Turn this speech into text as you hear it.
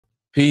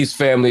Peace,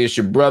 family. It's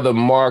your brother,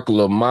 Marc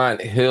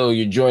Lamont Hill.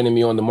 You're joining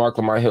me on the Marc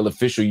Lamont Hill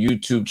official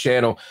YouTube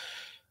channel.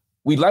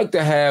 We like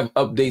to have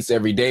updates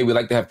every day. We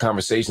like to have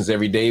conversations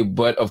every day.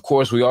 But of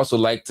course, we also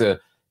like to,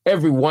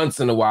 every once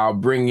in a while,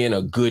 bring in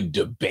a good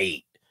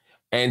debate.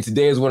 And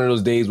today is one of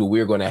those days where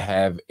we're going to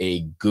have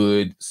a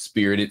good,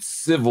 spirited,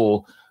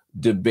 civil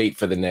debate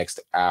for the next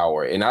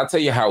hour. And I'll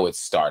tell you how it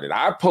started.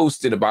 I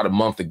posted about a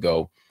month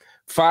ago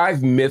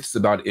 5 myths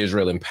about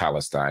Israel and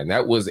Palestine.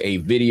 That was a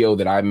video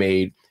that I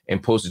made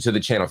and posted to the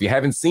channel. If you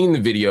haven't seen the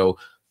video,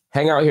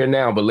 hang out here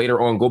now, but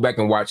later on, go back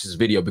and watch this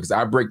video because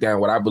I break down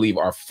what I believe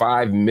are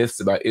 5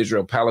 myths about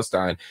Israel,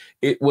 Palestine.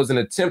 It was an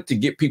attempt to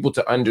get people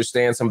to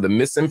understand some of the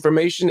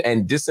misinformation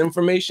and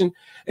disinformation.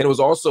 And it was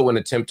also an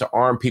attempt to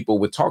arm people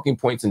with talking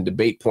points and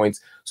debate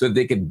points so that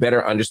they could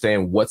better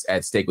understand what's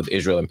at stake with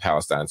Israel and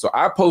Palestine. So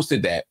I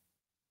posted that.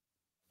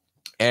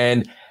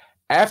 And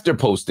after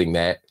posting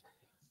that,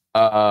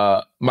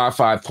 my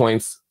 5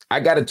 points,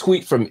 I got a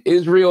tweet from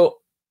Israel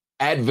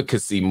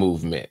Advocacy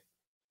Movement.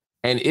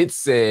 And it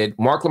said,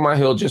 Marc Lamont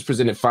Hill just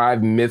presented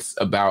 5 myths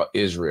about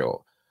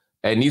Israel.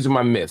 And these are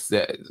my myths,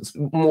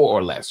 more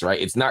or less, right?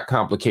 It's not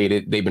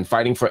complicated. They've been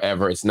fighting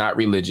forever. It's not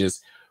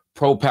religious.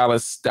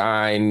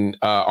 Pro-Palestine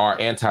are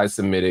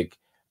anti-Semitic,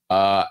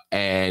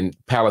 and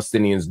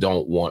Palestinians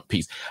don't want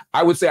peace.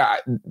 I would say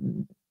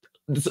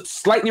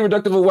slightly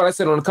reductive of what I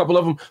said on a couple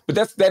of them, but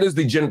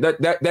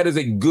that is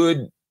a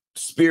good,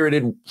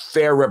 spirited,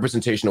 fair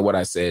representation of what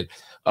I said.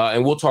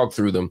 And we'll talk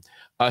through them.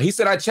 He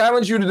said, I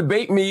challenge you to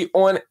debate me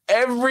on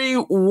every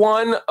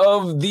one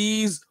of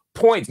these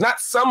points. Not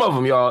some of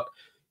them, y'all.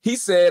 He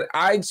said,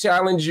 I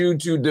challenge you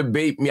to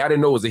debate me. I didn't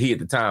know it was a he at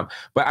the time,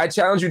 but I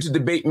challenge you to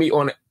debate me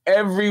on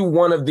every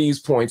one of these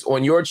points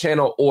on your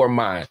channel or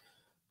mine.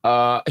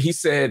 He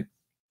said,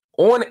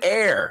 on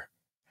air,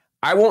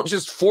 I won't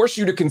just force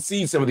you to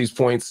concede some of these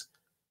points,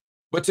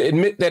 but to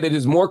admit that it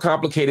is more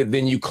complicated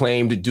than you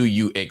claimed. Do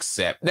you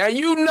accept? Now,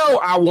 you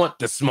know I want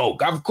the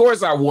smoke. Of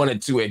course I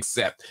wanted to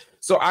accept.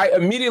 So I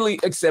immediately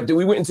accepted.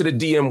 We went into the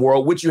DM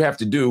world, which you have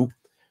to do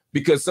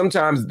because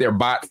sometimes they're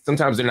bots.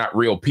 Sometimes they're not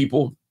real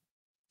people.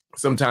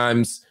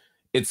 Sometimes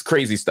it's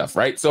crazy stuff,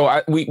 right?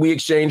 So we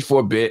exchanged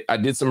for a bit. I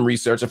did some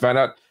research. I found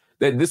out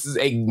that this is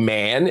a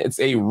man. It's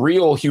a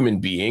real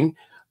human being,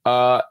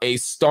 a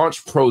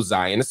staunch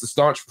pro-Zionist, a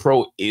staunch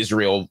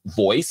pro-Israel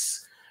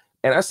voice.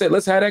 And I said,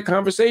 let's have that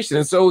conversation.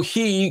 And so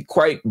he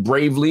quite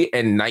bravely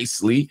and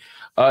nicely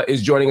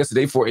is joining us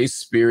today for a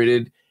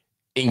spirited,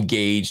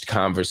 engaged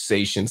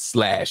conversation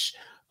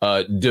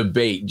 /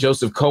 debate.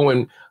 Joseph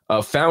Cohen,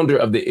 founder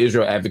of the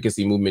Israel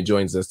Advocacy Movement,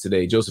 joins us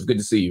today. Joseph, good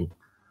to see you.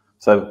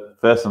 So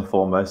first and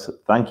foremost,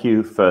 thank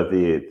you for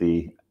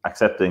the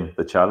accepting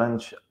the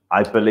challenge.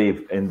 I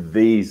believe in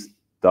these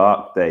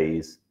dark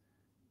days,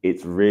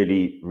 it's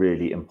really,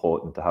 really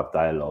important to have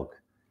dialogue.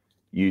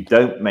 You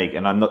don't make,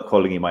 and I'm not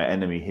calling you my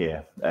enemy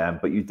here,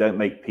 but you don't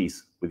make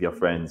peace with your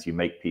friends. You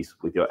make peace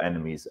with your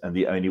enemies. And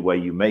the only way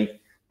you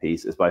make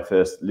peace is by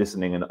first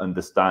listening and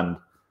understand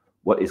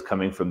what is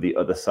coming from the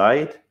other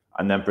side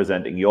and then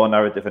presenting your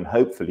narrative and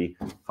hopefully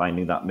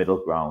finding that middle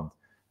ground.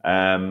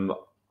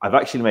 I've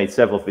actually made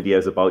several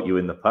videos about you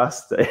in the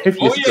past. If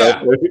you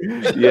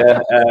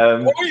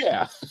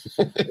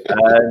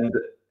and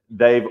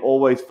they've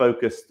always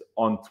focused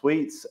on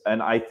tweets.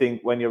 And I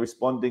think when you're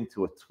responding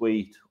to a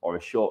tweet or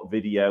a short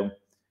video,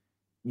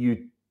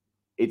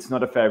 it's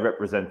not a fair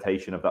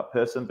representation of that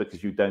person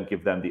because you don't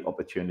give them the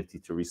opportunity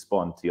to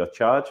respond to your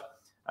charge.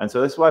 And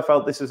so this is why I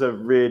felt this would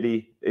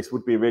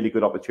be a really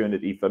good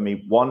opportunity for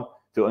me, one,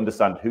 to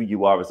understand who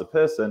you are as a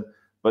person,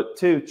 but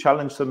two,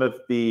 challenge some of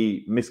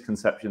the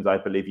misconceptions I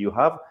believe you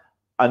have.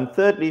 And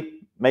thirdly,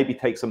 maybe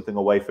take something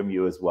away from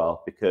you as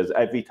well, because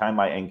every time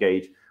I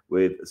engage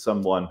with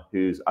someone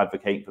who's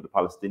advocating for the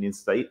Palestinian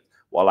state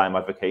while I'm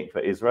advocating for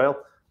Israel,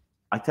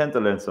 I tend to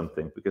learn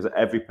something because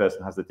every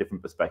person has a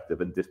different perspective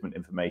and different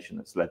information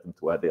that's led them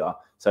to where they are.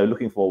 So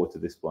looking forward to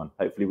this one.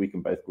 Hopefully we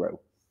can both grow.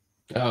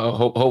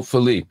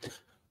 Hopefully.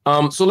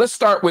 So let's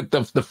start with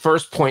the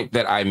first point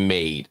that I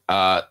made,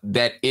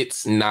 that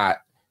it's not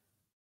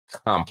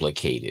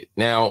complicated.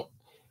 Now,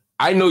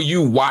 I know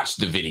you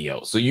watched the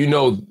video, so you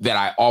know that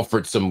I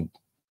offered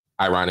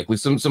ironically,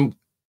 some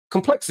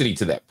complexity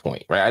to that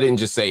point, right? I didn't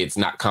just say it's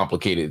not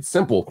complicated, it's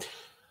simple.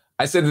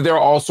 I said that there are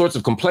all sorts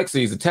of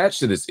complexities attached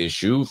to this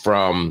issue,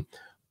 from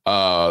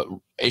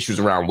issues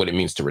around what it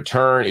means to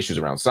return, issues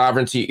around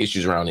sovereignty,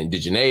 issues around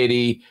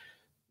indigeneity.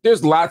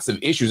 There's lots of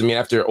issues. I mean,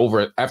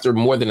 after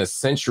more than a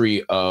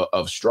century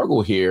of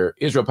struggle here,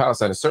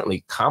 Israel-Palestine is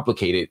certainly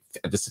complicated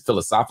at this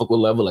philosophical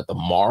level, at the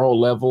moral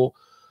level,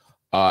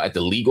 at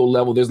the legal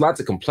level. There's lots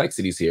of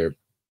complexities here.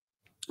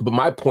 But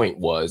my point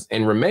was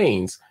and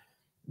remains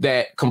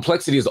that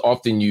complexity is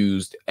often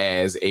used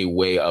as a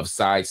way of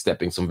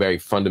sidestepping some very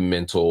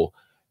fundamental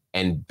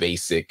and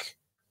basic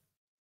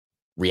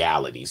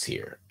realities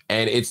here.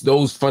 And it's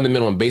those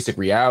fundamental and basic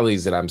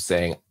realities that I'm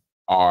saying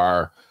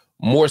are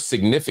more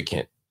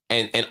significant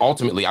and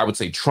ultimately, I would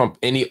say, trump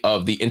any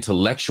of the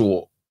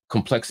intellectual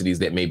complexities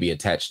that may be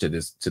attached to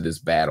this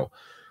battle.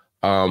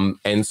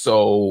 And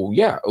so,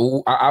 yeah,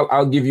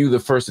 I'll give you the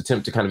first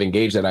attempt to kind of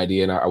engage that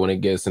idea, and I want to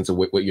get a sense of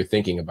what you're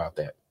thinking about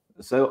that.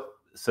 So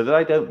that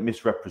I don't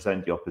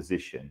misrepresent your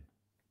position,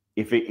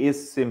 if it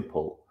is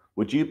simple,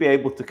 would you be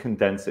able to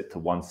condense it to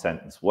one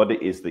sentence, what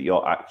it is that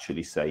you're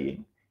actually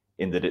saying,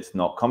 in that it's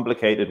not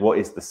complicated? What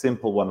is the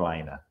simple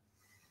one-liner?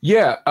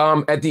 Yeah,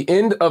 at the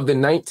end of the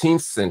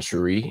 19th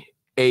century,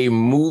 a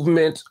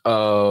movement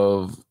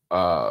of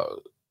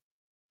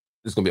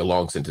this is going to be a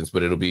long sentence,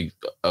 but it'll be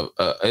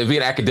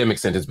an academic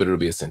sentence, but it'll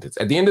be a sentence.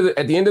 At the end of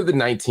the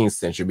 19th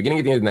century, beginning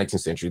at the end of the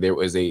 19th century, there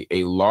was a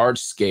large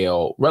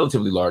scale,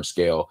 relatively large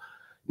scale,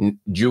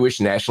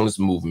 Jewish nationalist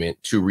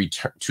movement to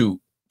return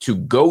to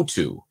go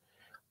to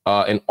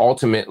and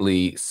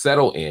ultimately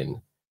settle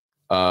in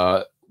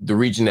the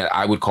region that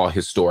I would call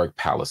historic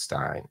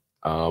Palestine.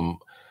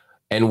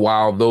 And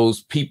while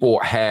those people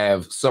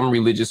have some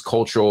religious,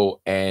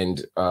 cultural,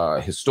 and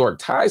historic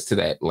ties to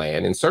that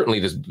land, and certainly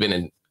there's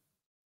been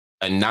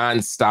a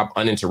nonstop,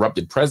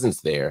 uninterrupted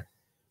presence there,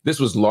 this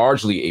was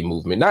largely a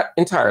movement, not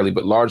entirely,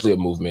 but largely a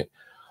movement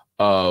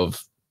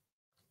of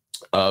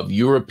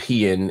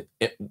European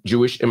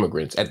Jewish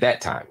immigrants at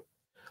that time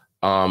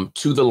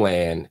to the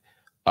land,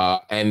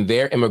 and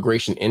their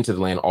immigration into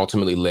the land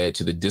ultimately led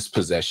to the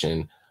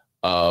dispossession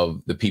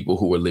of the people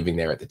who were living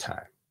there at the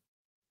time.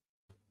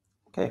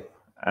 Okay,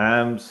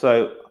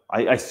 so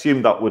I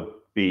assume that would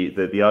be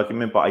the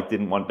argument, but I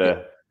didn't want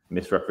to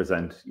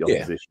misrepresent your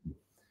position.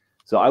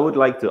 So I would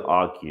like to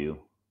argue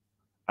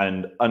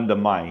and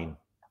undermine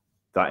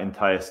that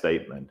entire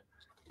statement,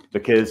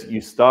 because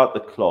you start the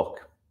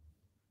clock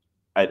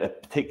at a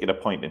particular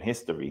point in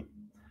history,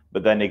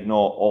 but then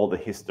ignore all the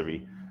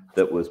history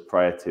that was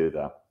prior to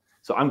that.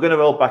 So I'm going to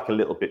roll back a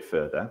little bit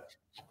further.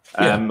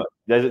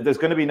 There's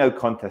going to be no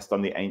contest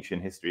on the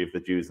ancient history of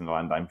the Jews in the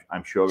land.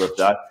 I'm sure of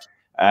that.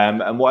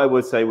 And what I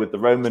would say with the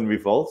Roman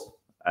revolt,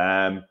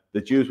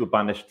 the Jews were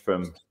banished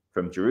from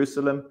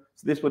Jerusalem.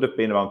 So this would have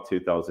been around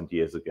 2,000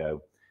 years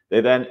ago. They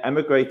then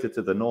emigrated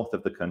to the north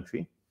of the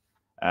country,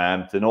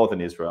 to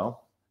northern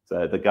Israel,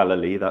 so the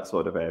Galilee, that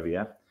sort of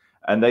area.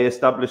 And they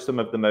established some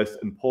of the most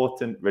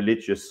important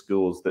religious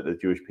schools that the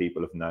Jewish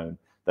people have known.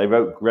 They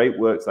wrote great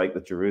works like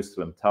the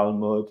Jerusalem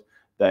Talmud.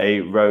 They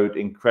wrote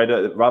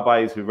incredible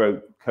rabbis who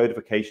wrote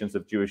codifications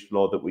of Jewish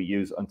law that we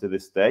use unto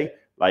this day,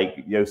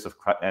 like Yosef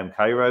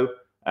Cairo.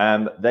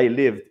 They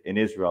lived in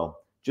Israel.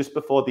 Just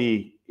before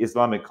the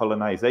Islamic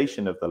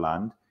colonization of the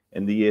land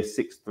in the year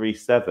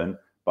 637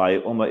 by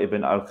Umar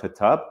ibn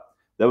al-Khattab,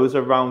 there was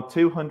around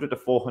 200 to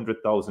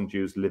 400,000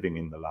 Jews living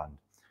in the land.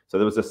 So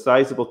there was a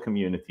sizable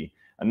community.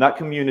 And that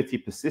community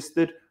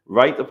persisted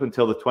right up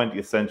until the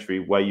 20th century,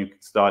 where you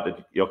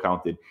started your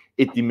counting.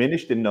 It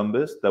diminished in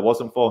numbers. There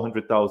wasn't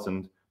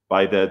 400,000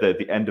 by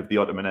the end of the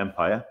Ottoman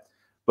Empire,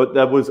 but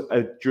there was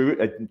a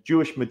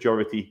Jewish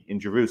majority in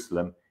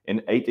Jerusalem in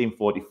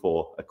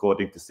 1844,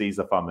 according to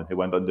Caesar Famine, who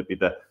went on to be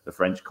the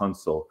French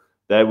consul.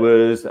 There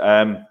was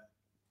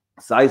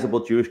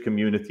sizable Jewish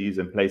communities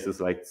in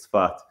places like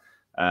Tzfat.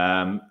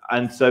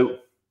 And so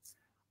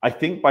I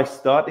think by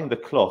starting the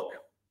clock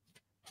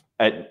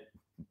at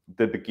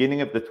the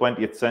beginning of the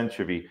 20th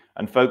century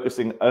and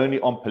focusing only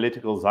on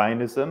political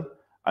Zionism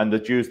and the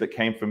Jews that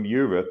came from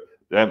Europe,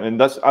 and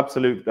that's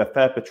absolutely a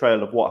fair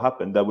portrayal of what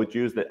happened. There were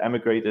Jews that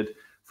emigrated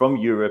from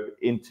Europe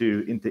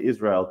into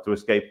Israel to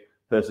escape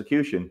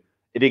persecution.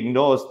 It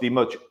ignores the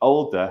much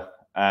older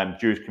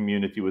Jewish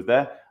community was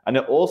there, and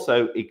it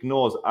also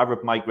ignores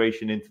Arab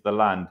migration into the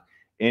land.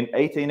 In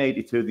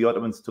 1882, the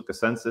Ottomans took a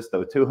census. There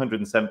were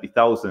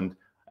 270,000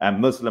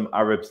 Muslim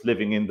Arabs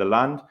living in the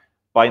land.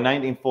 By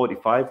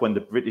 1945, when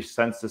the British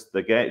census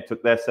took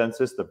their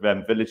census,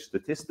 the village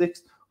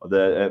statistics, or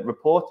the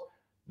report,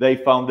 they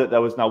found that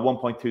there was now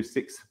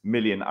 1.26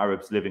 million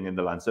Arabs living in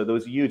the land. So there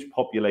was a huge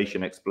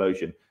population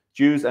explosion.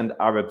 Jews and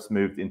Arabs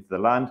moved into the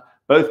land.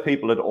 Both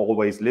people had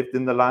always lived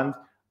in the land.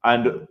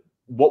 And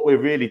what we're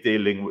really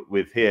dealing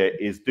with here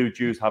is, do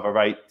Jews have a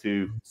right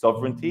to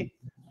sovereignty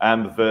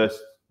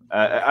versus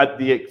at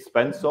the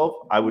expense of,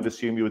 I would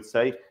assume you would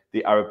say,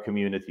 the Arab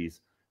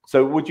communities.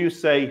 So would you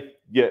say,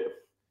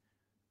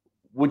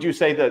 would you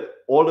say that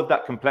all of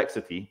that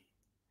complexity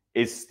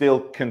is still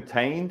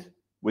contained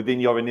within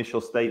your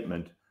initial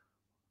statement?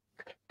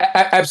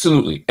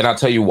 Absolutely. And I'll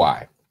tell you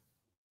why.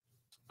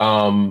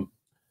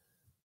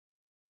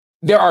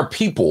 There are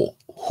people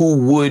who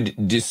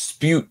would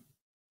dispute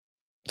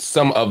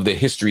some of the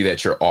history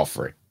that you're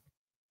offering.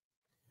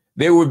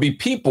 There would be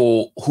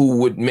people who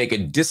would make a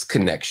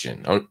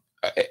disconnection,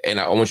 and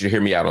I want you to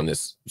hear me out on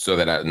this so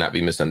that I not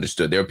be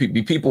misunderstood. There would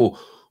be people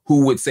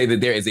who would say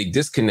that there is a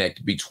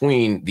disconnect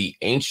between the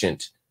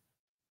ancient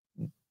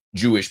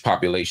Jewish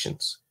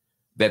populations,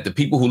 that the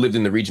people who lived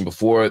in the region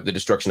before the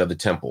destruction of the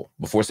temple,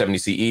 before 70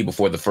 CE,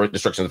 before the first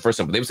destruction of the first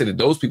temple, they would say that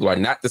those people are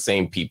not the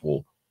same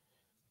people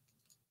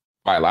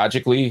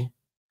biologically,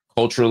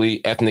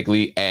 culturally,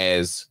 ethnically,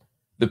 as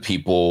the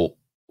people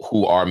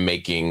who are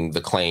making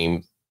the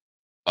claim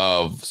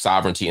of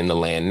sovereignty in the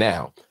land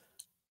now.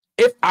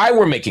 If I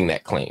were making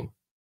that claim,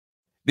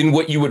 then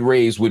what you would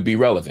raise would be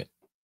relevant.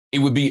 It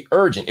would be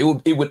urgent.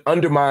 It would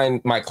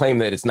undermine my claim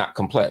that it's not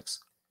complex.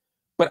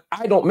 But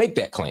I don't make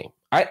that claim.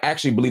 I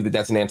actually believe that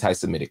that's an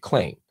anti-Semitic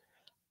claim.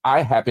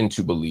 I happen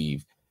to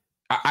believe,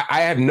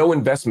 I have no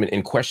investment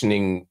in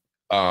questioning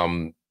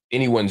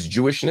anyone's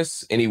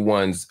Jewishness,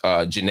 anyone's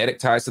genetic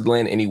ties to the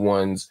land,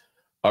 anyone's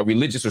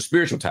religious or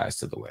spiritual ties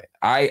to the land.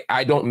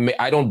 I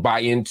don't buy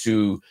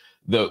into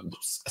the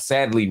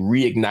sadly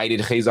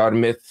reignited Khazar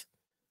myth,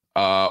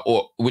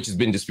 or which has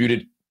been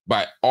disputed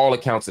by all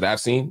accounts that I've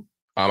seen.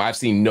 I've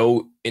seen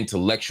no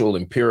intellectual,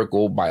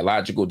 empirical,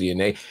 biological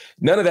DNA,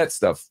 none of that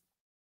stuff.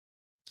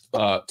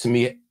 To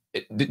me,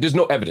 there's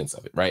no evidence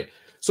of it, right?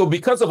 So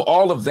because of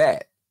all of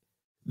that,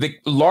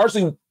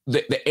 largely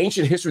the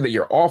ancient history that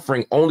you're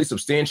offering only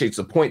substantiates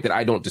a point that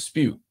I don't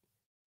dispute,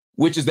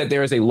 which is that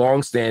there is a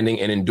longstanding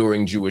and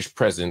enduring Jewish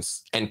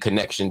presence and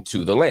connection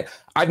to the land.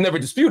 I've never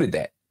disputed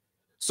that.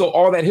 So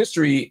all that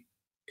history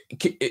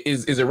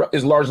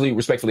is largely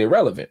respectfully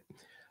irrelevant.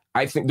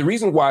 I think the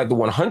reason why the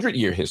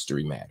 100-year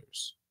history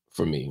matters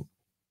for me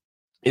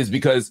is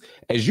because,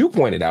 as you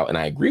pointed out, and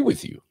I agree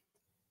with you,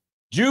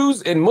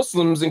 Jews and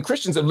Muslims and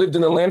Christians have lived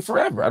in the land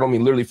forever. I don't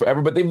mean literally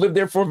forever, but they've lived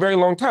there for a very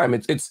long time.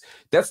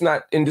 That's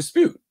not in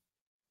dispute.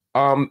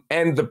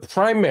 And the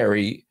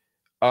primary,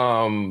 there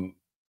are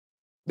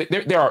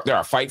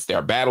fights, there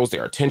are battles,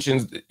 there are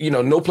tensions.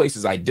 No place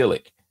is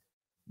idyllic.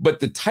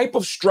 But the type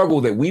of struggle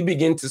that we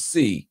begin to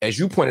see, as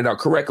you pointed out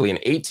correctly, in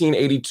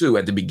 1882,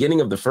 at the beginning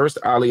of the first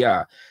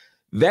Aliyah,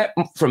 that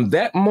from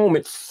that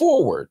moment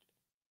forward,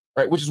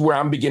 right, which is where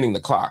I'm beginning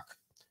the clock.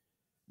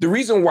 The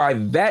reason why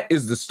that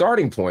is the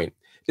starting point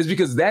is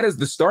because that is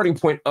the starting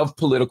point of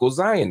political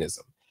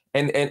Zionism,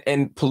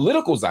 and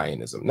political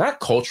Zionism, not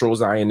cultural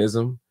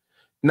Zionism,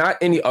 not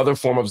any other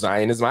form of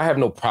Zionism. I have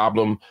no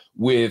problem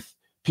with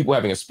people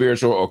having a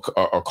spiritual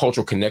or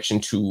cultural connection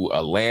to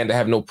a land. I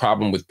have no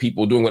problem with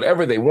people doing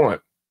whatever they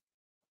want.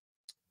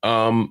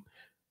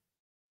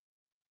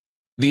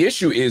 The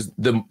issue is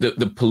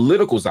the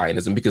political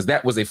Zionism, because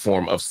that was a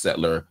form of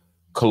settler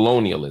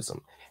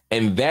colonialism.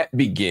 And that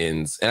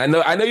begins, and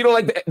I know you don't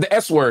like the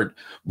S word,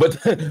 but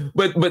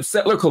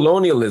settler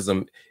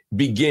colonialism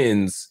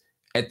begins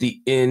at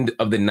the end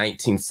of the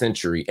 19th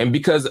century. And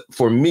because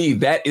for me,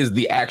 that is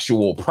the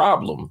actual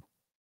problem,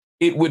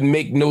 it would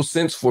make no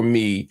sense for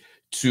me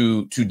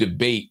to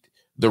debate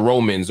the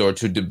Romans or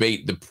to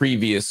debate the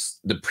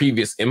previous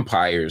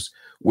empires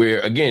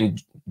where, again,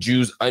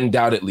 Jews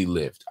undoubtedly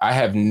lived. I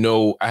have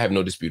no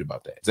dispute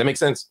about that. Does that make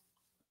sense?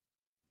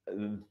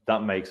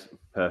 That makes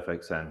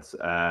perfect sense.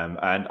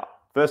 And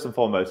first and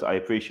foremost, I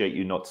appreciate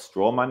you not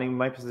strawmanning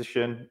my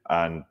position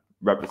and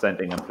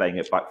representing and playing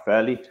it back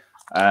fairly.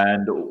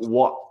 And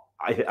what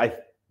I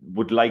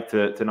would like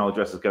to now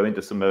address is go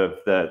into some of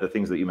the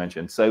things that you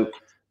mentioned. So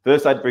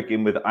first, I'd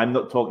begin with, I'm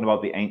not talking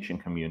about the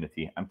ancient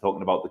community. I'm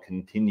talking about the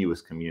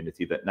continuous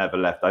community that never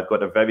left. I've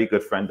got a very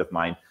good friend of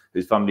mine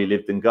whose family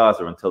lived in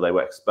Gaza until they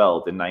were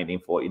expelled in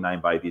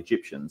 1949 by the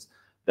Egyptians.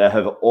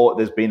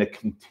 There's been a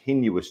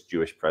continuous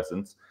Jewish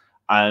presence.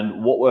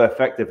 And what we're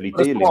effectively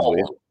dealing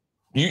with,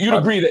 you'd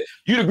agree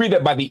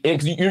that by the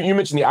end, because you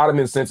mentioned the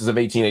Ottoman census of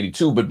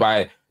 1882, but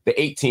by the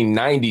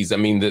 1890s, I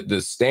mean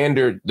the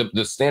standard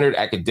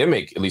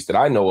academic, at least that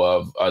I know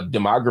of,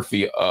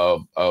 demography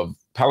of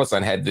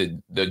Palestine had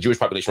the Jewish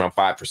population around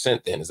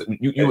 5%. Then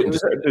you wouldn't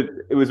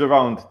it was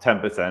around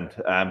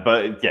 10%,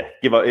 but yeah,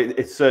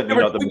 it's certainly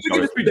not the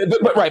majority.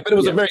 But it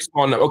was a very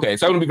small number. Okay,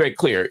 so I want to be very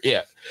clear,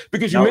 yeah,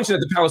 because you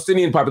mentioned that the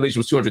Palestinian population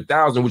was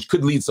 200,000, which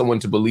could lead someone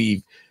to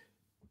believe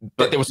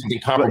that there was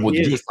something comparable with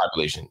the Jewish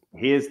population.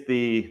 Here's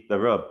the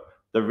rub.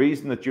 The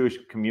reason the Jewish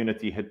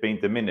community had been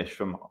diminished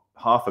from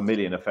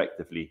 500,000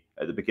 effectively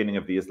at the beginning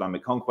of the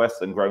Islamic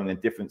conquest and grown in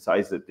different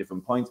sizes at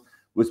different points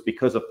was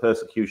because of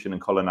persecution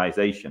and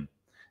colonization.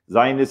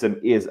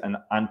 Zionism is an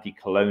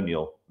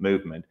anti-colonial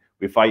movement.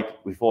 We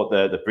fought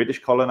the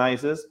British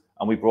colonizers,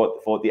 and we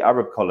fought the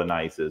Arab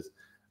colonizers.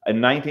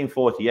 In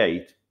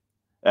 1948,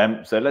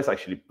 so let's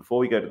actually, before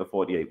we go to the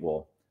 48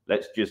 war,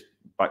 let's just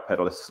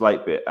backpedal a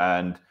slight bit.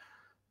 And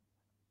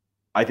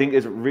I think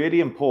it's really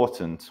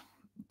important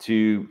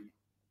to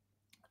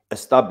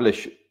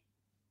establish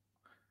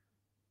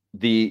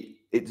the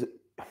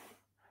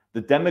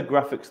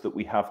demographics that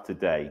we have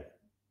today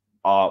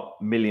are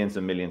millions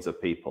and millions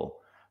of people.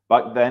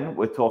 Back then,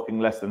 we're talking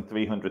less than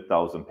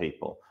 300,000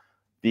 people.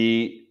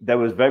 There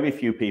was very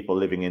few people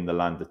living in the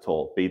land at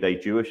all, be they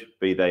Jewish,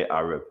 be they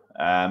Arab.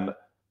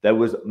 There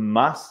was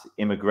mass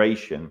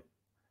immigration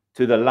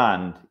to the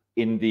land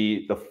in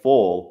the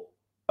fall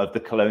of the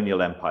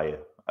colonial empire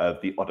of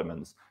the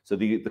Ottomans. So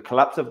the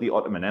collapse of the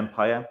Ottoman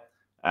Empire,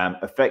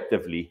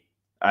 effectively,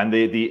 and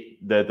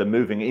the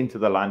moving into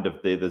the land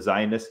of the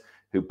Zionists,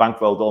 who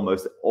bankrolled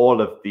almost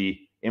all of the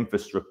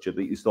infrastructure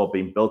that you saw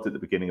being built at the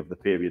beginning of the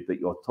period that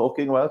you're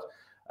talking about.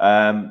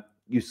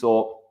 You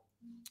saw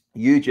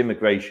huge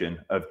immigration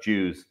of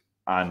Jews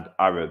and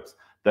Arabs.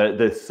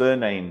 The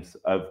surnames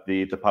of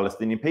the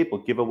Palestinian people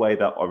give away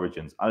their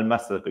origins.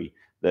 Al-Masri,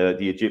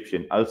 the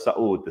Egyptian;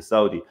 Al-Saud, the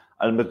Saudi;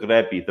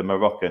 Al-Maghrebi, the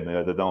Moroccan,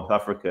 the North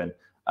African;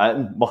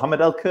 and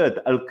Muhammad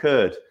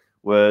al-Kurd,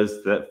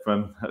 was that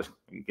from,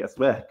 guess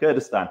where?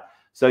 Kurdistan.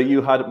 So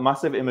you had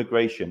massive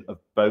immigration of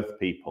both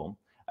people,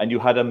 and you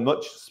had a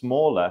much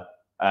smaller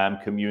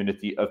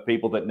community of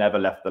people that never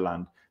left the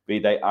land, be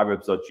they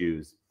Arabs or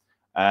Jews.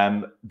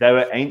 There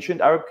were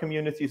ancient Arab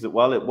communities as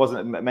well. It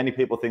wasn't, many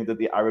people think that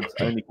the Arabs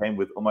only came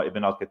with Umar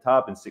ibn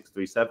al-Khattab in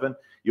 637.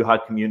 You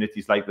had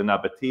communities like the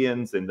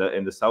Nabateans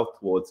in the south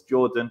towards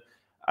Jordan.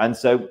 And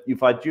so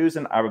you've had Jews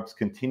and Arabs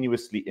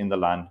continuously in the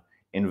land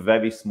in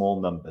very small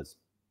numbers.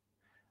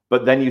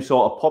 But then you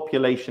saw a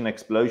population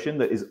explosion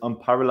that is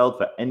unparalleled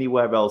for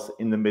anywhere else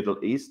in the Middle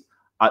East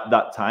at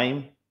that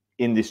time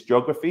in this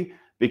geography,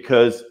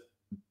 because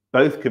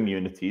both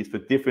communities, for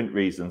different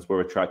reasons,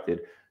 were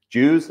attracted.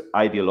 Jews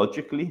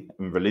ideologically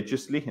and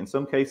religiously in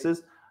some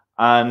cases,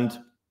 and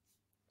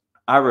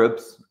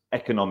Arabs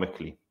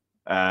economically.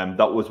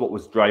 That was what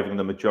was driving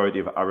the majority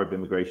of Arab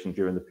immigration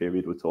during the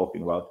period we're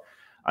talking about.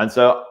 And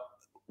so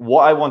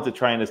what I want to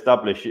try and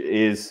establish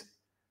is,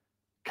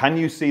 can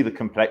you see the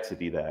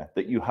complexity there?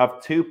 That you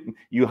have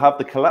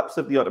the collapse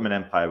of the Ottoman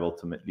Empire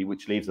ultimately,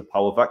 which leaves a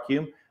power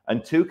vacuum,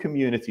 and two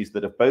communities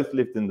that have both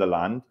lived in the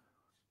land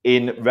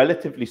in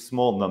relatively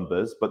small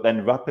numbers, but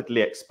then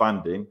rapidly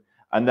expanding,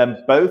 and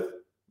then both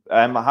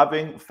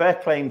having fair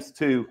claims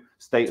to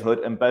statehood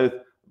and both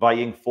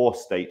vying for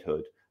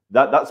statehood.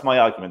 That's my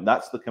argument.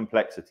 That's the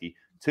complexity.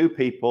 Two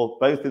people,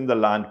 both in the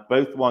land,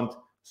 both want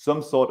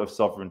some sort of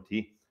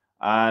sovereignty,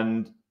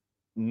 and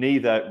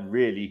neither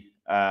really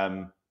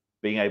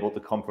being able to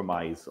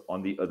compromise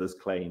on the other's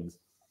claims.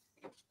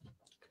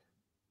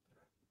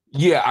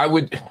 Yeah,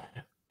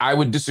 I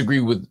would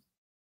disagree with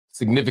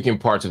significant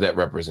parts of that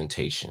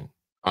representation.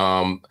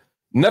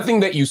 Nothing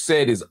that you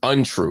said is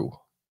untrue,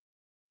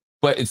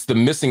 but it's the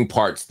missing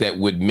parts that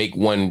would make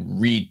one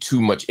read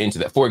too much into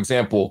that. For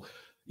example,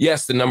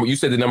 yes, you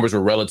said the numbers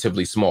were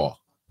relatively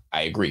small.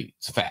 I agree.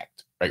 It's a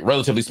fact, right?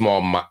 Relatively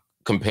small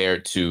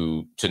compared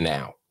to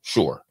now,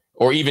 sure.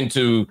 Or even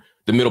to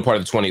the middle part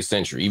of the 20th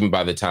century, even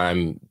by the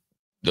time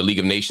the League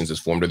of Nations is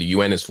formed or the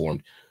UN is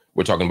formed,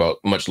 we're talking about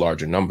much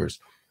larger numbers.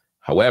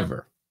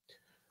 However,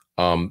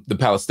 the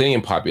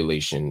Palestinian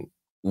population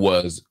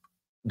was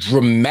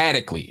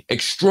dramatically,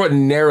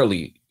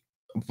 extraordinarily,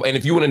 and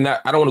if you want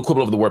to I don't want to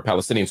quibble over the word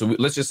Palestinian, so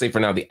let's just say for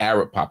now the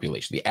Arab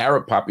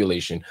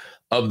population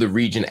of the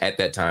region at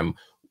that time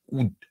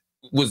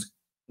was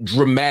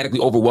dramatically,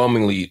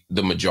 overwhelmingly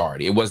the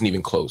majority. It wasn't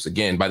even close.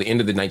 Again, by the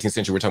end of the 19th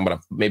century, we're talking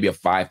about maybe a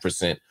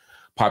 5%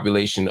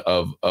 population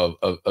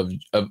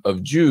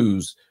of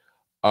Jews,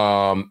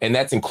 and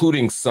that's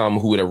including some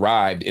who had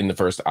arrived in the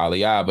first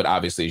Aliyah, but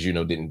obviously, as you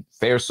know,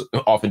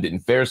 often didn't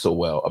fare so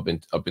well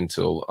up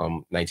until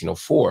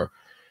 1904.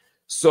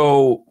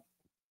 So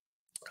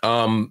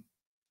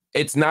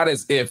it's not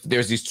as if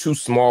there's these two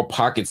small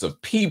pockets of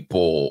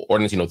people, or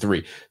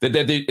 1903,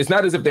 it's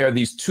not as if there are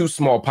these two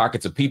small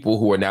pockets of people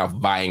who are now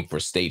vying for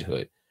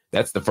statehood.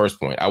 That's the first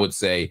point. I would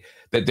say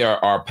that there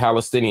are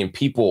Palestinian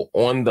people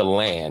on the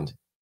land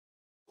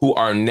who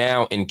are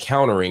now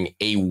encountering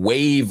a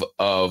wave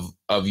of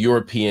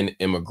European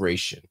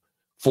immigration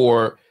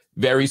for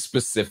very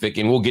specific,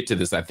 and we'll get to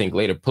this, I think,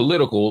 later,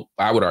 political,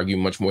 I would argue,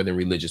 much more than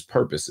religious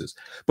purposes.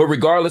 But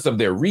regardless of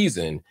their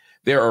reason,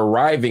 they're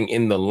arriving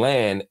in the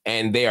land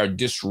and they are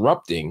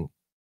disrupting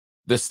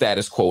the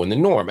status quo and the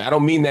norm. I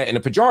don't mean that in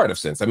a pejorative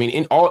sense. I mean,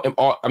 in all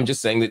I'm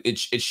just saying that it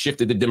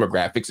shifted the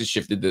demographics, it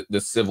shifted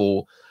the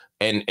civil,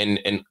 and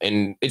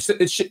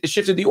it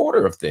shifted the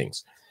order of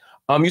things.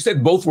 You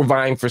said both were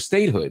vying for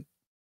statehood.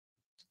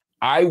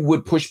 I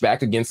would push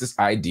back against this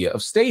idea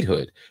of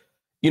statehood.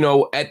 You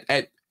know, at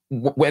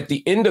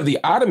the end of the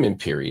Ottoman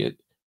period,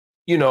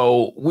 you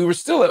know, we were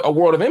still a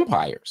world of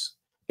empires.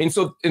 And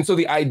so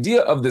the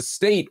idea of the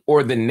state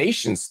or the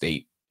nation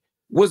state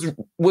was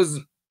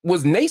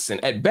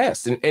nascent at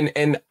best.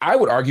 And I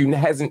would argue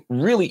hasn't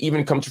really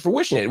even come to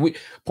fruition yet.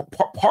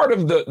 Part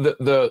of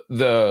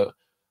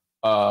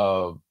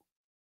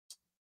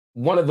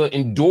one of the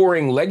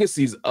enduring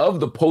legacies of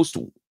the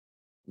post-World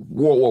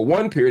War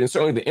I period, and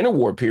certainly the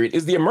interwar period,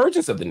 is the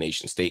emergence of the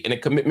nation state and a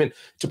commitment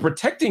to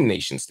protecting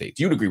nation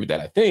states. You'd agree with that,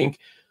 I think.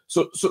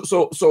 So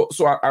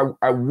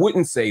I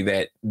wouldn't say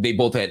that they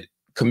both had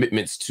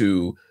commitments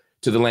to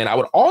the land. I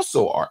would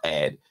also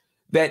add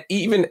that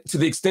even to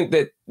the extent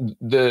that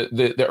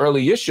the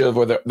early Yishuv,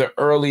 or the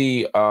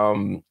early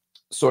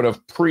sort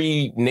of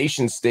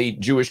pre-nation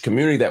state Jewish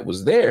community that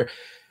was there,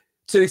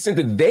 to the extent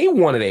that they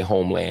wanted a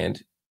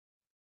homeland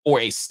or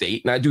a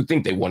state, and I do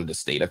think they wanted a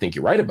state, I think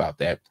you're right about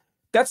that,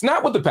 that's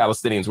not what the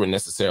Palestinians were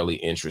necessarily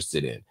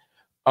interested in,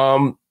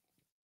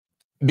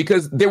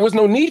 because there was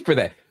no need for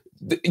that.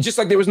 Just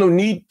like there was no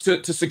need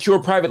to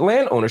secure private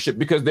land ownership,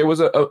 because there was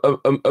a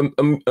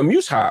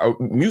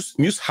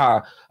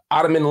Musha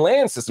Ottoman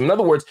land system. In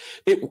other words,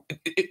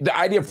 the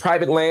idea of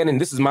private land, and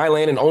this is my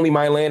land and only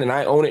my land, and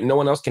I own it and no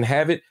one else can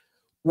have it,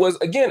 was,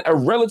 again, a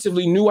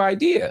relatively new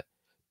idea.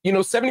 You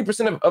know,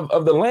 70%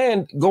 of the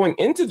land going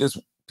into this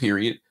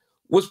period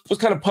was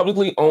kind of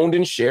publicly owned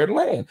and shared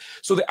land.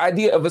 So the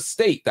idea of a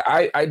state,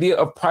 the idea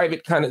of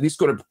private, kind of these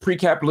sort of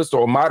pre-capitalist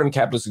or modern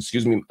capitalist,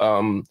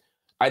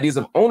 ideas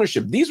of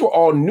ownership. These were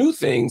all new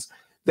things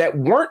that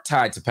weren't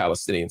tied to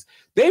Palestinians.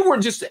 They were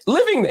just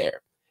living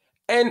there.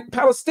 And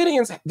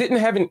Palestinians didn't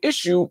have an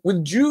issue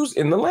with Jews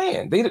in the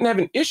land. They didn't have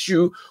an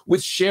issue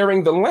with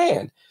sharing the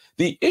land.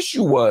 The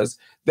issue was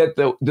that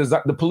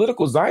the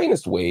political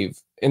Zionist wave,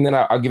 and then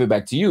I'll give it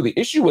back to you. The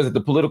issue was that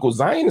the political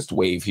Zionist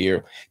wave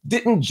here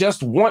didn't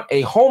just want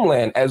a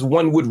homeland, as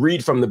one would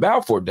read from the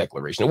Balfour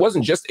Declaration. It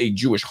wasn't just a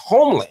Jewish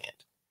homeland.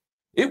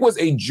 It was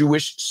a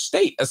Jewish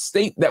state, a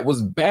state that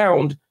was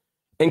bound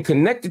and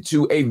connected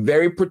to a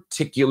very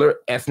particular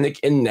ethnic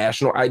and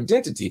national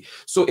identity.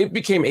 So it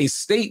became a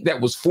state that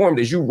was formed,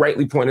 as you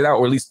rightly pointed out,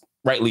 or at least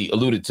rightly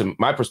alluded to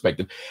my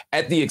perspective,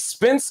 at the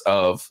expense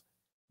of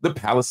the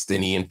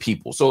Palestinian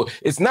people. So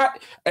it's not,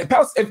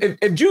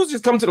 if Jews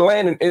just come to the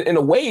land in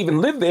a wave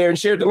and live there and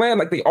share the land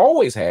like they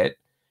always had,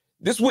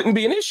 this wouldn't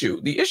be an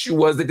issue. The issue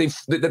was that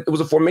that it was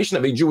a formation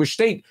of a Jewish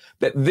state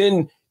that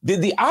then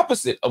did the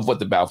opposite of what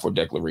the Balfour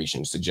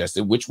Declaration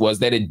suggested, which was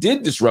that it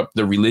did disrupt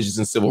the religious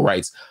and civil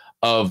rights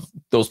of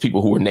those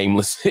people who were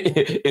nameless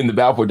in the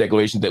Balfour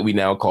Declaration that we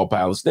now call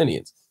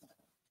Palestinians.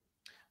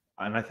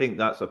 And I think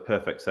that's a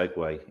perfect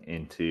segue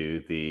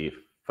into the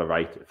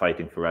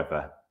fighting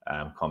forever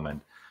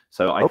comment.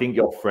 So I think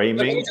you're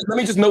framing. Let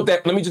me just note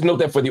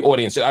that for the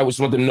audience. I just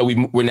want them to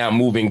know we're now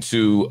moving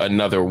to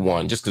another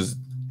one, just because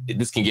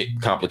this can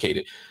get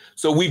complicated.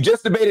 So we've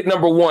just debated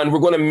number one. We're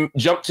going to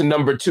jump to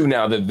number two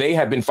now. That they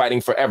have been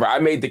fighting forever. I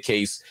made the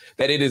case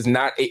that it is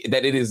not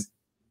that it is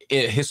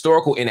a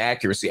historical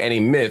inaccuracy and a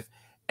myth.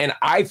 And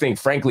I think,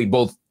 frankly,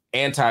 both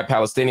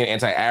anti-Palestinian,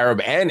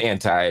 anti-Arab, and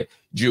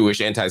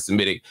anti-Jewish,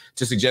 anti-Semitic,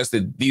 to suggest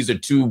that these are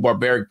two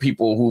barbaric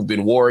people who've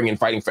been warring and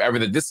fighting forever.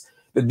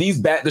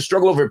 The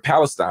struggle over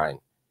Palestine,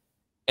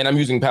 and I'm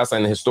using Palestine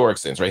in the historic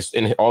sense, right?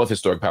 In all of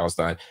historic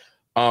Palestine,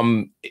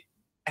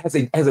 has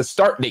a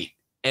start date,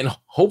 and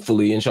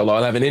hopefully, inshallah,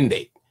 I'll have an end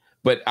date.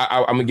 But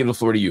I'm gonna give the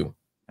floor to you.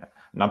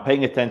 And I'm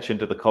paying attention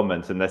to the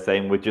comments, and they're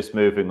saying we're just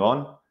moving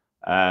on.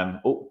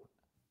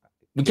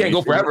 We can't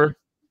go forever.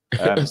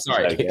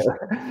 Sorry.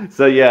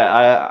 So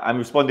yeah, I'm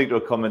responding to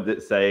a comment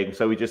that's saying,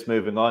 so we're just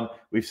moving on.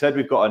 We've said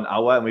we've got an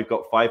hour and we've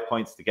got 5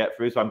 points to get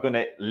through. So I'm going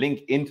to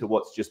link into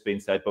what's just been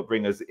said, but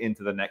bring us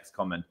into the next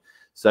comment.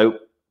 So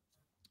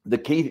the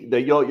key,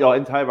 your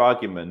entire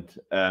argument,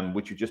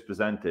 which you just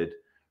presented,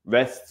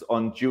 rests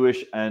on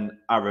Jewish and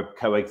Arab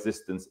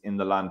coexistence in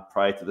the land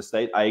prior to the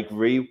state. I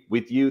agree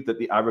with you that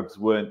the Arabs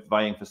weren't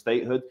vying for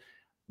statehood.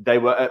 They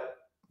were,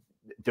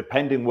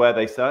 depending where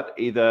they sat,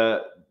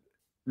 either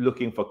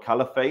looking for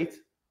caliphate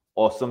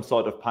or some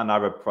sort of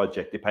pan-Arab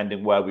project,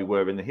 depending where we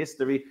were in the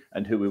history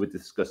and who we were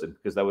discussing,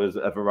 because there was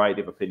a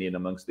variety of opinion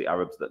amongst the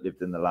Arabs that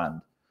lived in the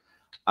land.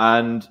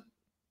 And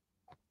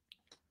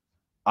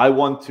I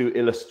want to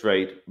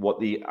illustrate what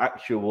the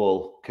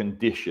actual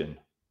condition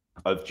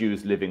of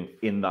Jews living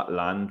in that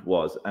land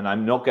was. And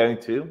I'm not going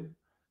to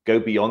go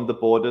beyond the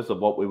borders of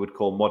what we would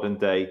call modern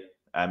day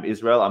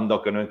Israel. I'm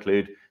not going to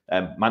include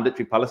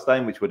mandatory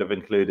Palestine, which would have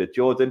included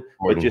Jordan,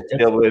 but just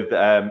deal with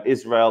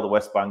Israel, the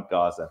West Bank,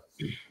 Gaza.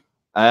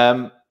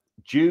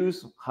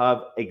 Jews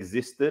have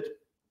existed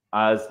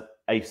as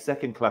a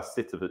second-class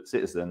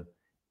citizen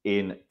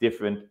in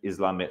different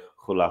Islamic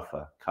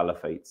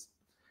caliphates.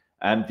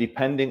 And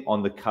depending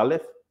on the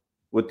caliph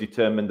would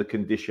determine the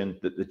condition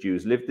that the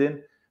Jews lived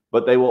in,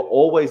 but they were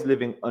always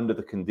living under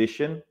the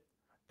condition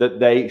that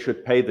they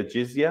should pay the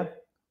jizya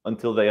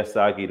until they are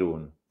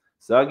sagirun.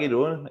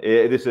 Sagirun,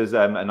 this is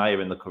an ayah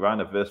in the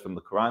Quran, a verse from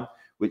the Quran,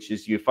 which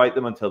is you fight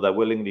them until they're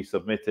willingly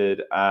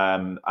submitted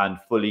and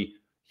fully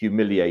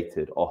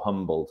humiliated or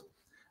humbled.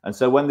 And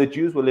so when the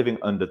Jews were living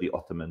under the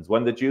Ottomans,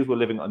 when the Jews were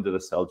living under the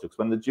Seljuks,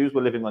 when the Jews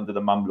were living under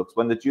the Mamluks,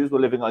 when the Jews were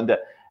living under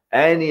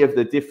any of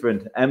the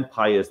different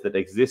empires that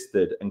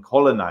existed and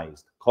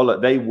colonized,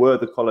 they were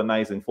the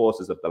colonizing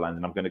forces of the land,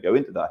 and I'm going to go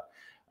into that.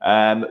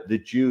 The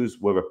Jews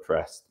were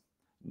oppressed.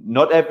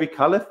 Not every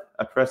caliph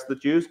oppressed the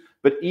Jews,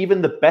 but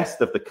even the best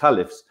of the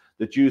caliphs,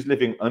 the Jews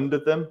living under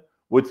them,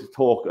 would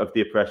talk of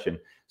the oppression.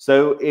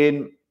 So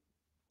in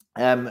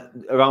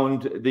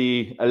around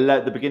the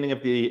beginning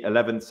of the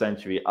 11th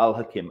century,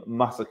 Al-Hakim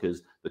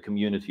massacres the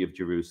community of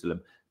Jerusalem,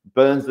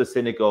 burns the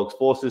synagogues,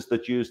 forces the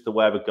Jews to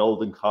wear a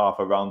golden calf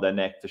around their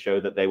neck to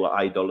show that they were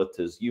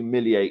idolaters,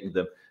 humiliating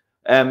them.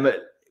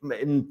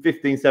 In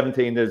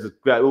 1517,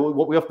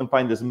 what we often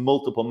find, there's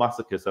multiple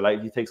massacres. So like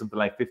if you take something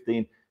like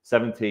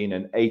 1517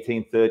 and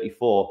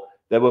 1834,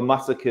 there were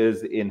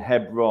massacres in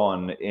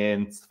Hebron,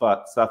 in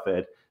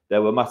Safed,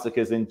 there were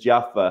massacres in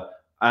Jaffa,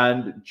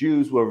 and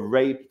Jews were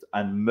raped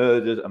and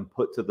murdered and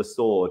put to the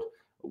sword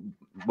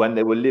when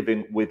they were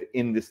living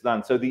within this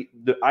land. So the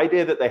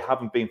idea that they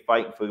haven't been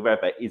fighting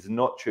forever is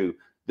not true.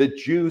 The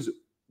Jews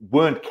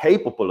weren't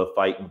capable of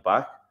fighting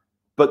back,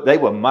 but they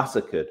were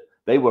massacred.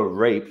 They were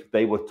raped.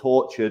 They were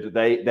tortured.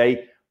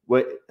 They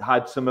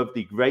had some of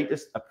the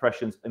greatest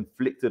oppressions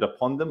inflicted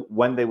upon them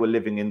when they were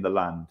living in the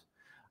land.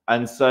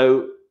 And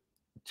so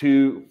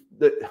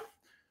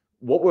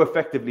what we're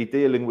effectively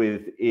dealing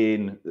with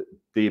in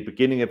the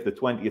beginning of the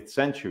 20th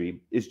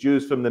century is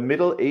Jews from the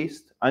Middle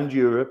East and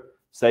Europe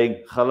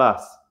saying,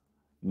 Khalas,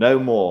 no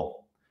more.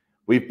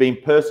 We've been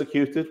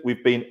persecuted.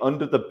 We've been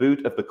under the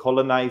boot of the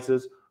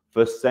colonizers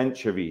for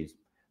centuries.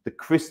 The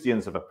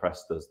Christians have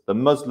oppressed us. The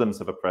Muslims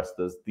have oppressed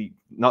us.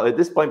 Not at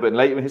this point, but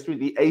later in history,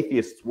 the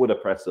atheists would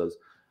oppress us.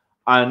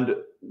 And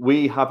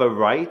we have a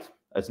right,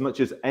 as much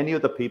as any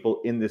other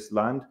people in this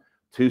land,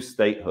 to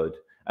statehood.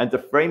 And to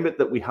frame it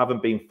that we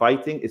haven't been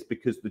fighting is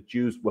because the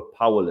Jews were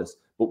powerless,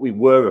 but we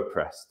were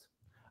oppressed,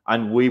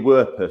 and we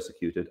were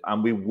persecuted,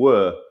 and we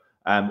were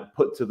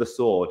put to the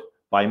sword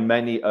by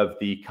many of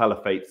the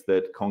caliphates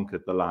that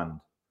conquered the land.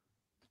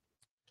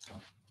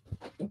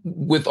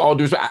 With all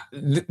due respect,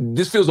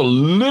 this feels a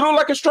little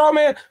like a straw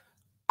man.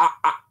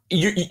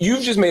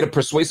 You've just made a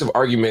persuasive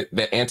argument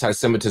that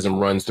anti-Semitism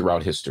runs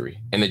throughout history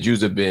and that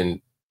Jews have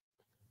been.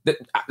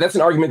 That's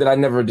an argument that I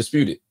never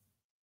disputed.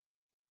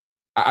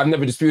 I've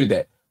never disputed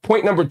that.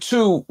 Point number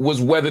two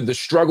was whether the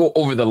struggle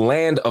over the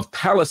land of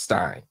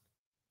Palestine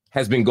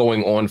has been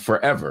going on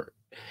forever.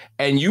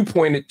 And you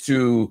pointed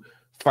to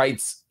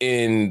fights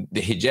in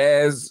the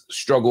Hijaz,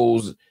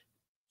 struggles,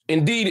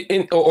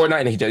 indeed, or not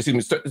in the Hijaz,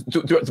 excuse me,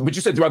 but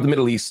you said throughout the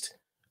Middle East,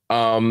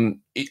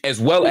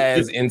 as well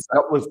as in...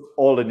 That was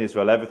all in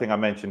Israel. Everything I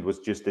mentioned was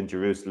just in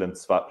Jerusalem,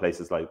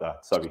 places like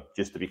that. Sorry,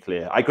 just to be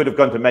clear. I could have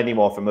gone to many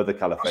more from other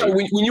caliphates. So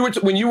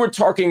when you were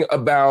talking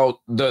about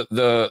the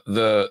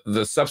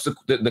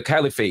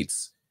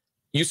caliphates,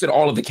 you said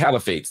all of the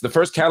caliphates. The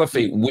first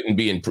caliphate wouldn't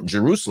be in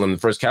Jerusalem. The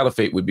first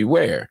caliphate would be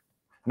where?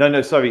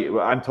 No, sorry.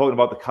 I'm talking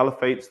about the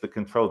caliphates that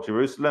control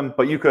Jerusalem,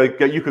 but you could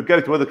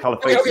go to other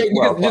caliphates as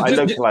well. I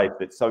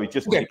localized it. Sorry,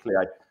 just to be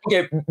clear.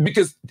 Okay,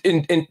 because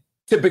in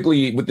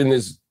typically within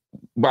this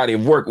body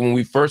of work, when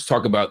we first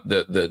talk about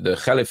the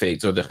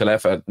caliphates or the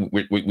khilafat,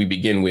 we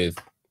begin with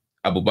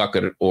Abu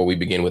Bakr or we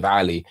begin with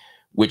Ali,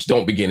 which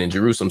don't begin in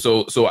Jerusalem.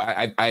 So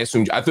I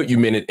assumed, I thought you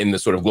meant it in the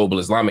sort of global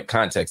Islamic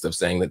context of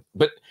saying that,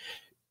 but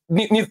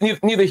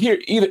neither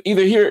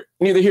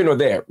here nor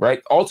there,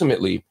 right?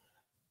 Ultimately,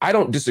 I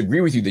don't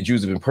disagree with you that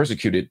Jews have been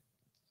persecuted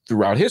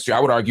throughout history. I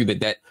would argue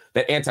that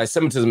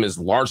anti-Semitism is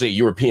largely a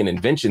European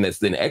invention that's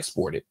then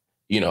exported,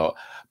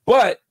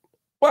 but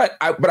really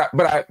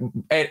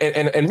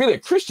a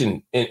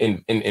Christian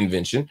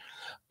invention.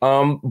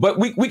 But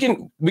we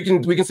can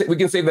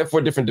save that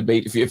for a different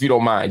debate if you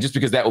don't mind, just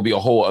because that will be a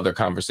whole other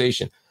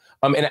conversation.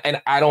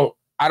 And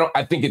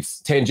I think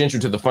it's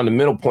tangential to the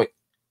fundamental point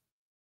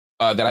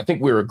that I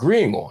think we're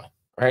agreeing on,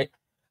 right?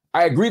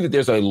 I agree that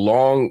there's a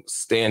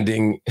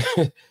long-standing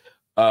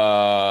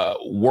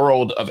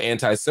world of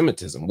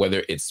anti-Semitism,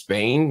 whether it's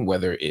Spain,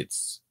 whether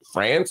it's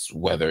France,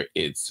 whether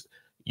it's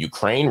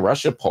Ukraine,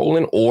 Russia,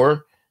 Poland,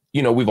 or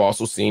we've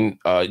also seen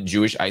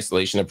Jewish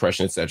isolation,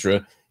 oppression,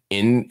 etc.,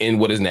 in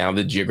what is now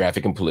the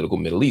geographic and political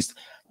Middle East.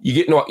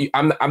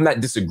 I'm not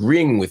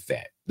disagreeing with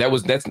that. That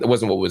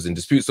wasn't what was in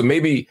dispute. So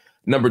maybe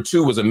number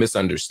two was a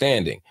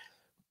misunderstanding.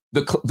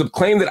 The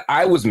claim that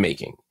I was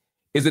making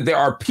is that there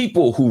are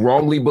people who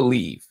wrongly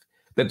believe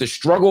that the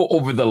struggle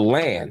over the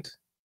land,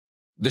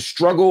 the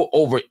struggle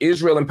over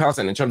Israel and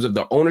Palestine in terms of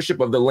the ownership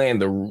of the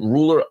land, the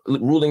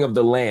ruling of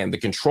the land, the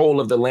control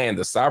of the land,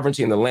 the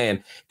sovereignty in the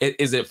land,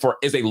 is a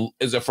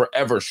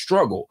forever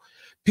struggle.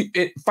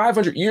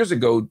 500 years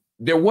ago,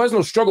 there was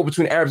no struggle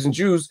between Arabs and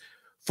Jews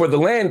for the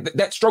land.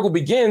 That struggle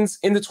begins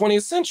in the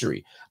 20th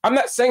century. I'm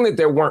not saying that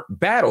there weren't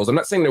battles. I'm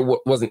not saying there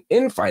wasn't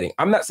infighting.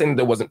 I'm not saying that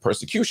there wasn't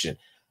persecution.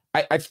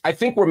 I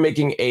think we're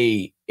making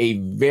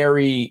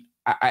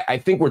I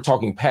think we're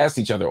talking past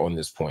each other on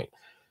this point.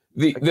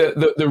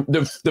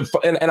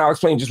 And I'll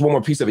explain just one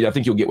more piece of it. I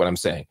think you'll get what I'm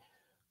saying.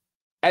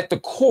 At the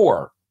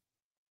core,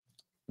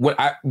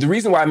 the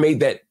reason why I made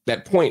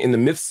that point in the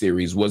Myth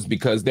series was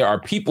because there are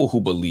people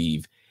who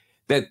believe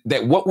that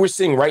what we're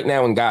seeing right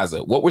now in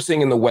Gaza, what we're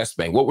seeing in the West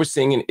Bank, what we're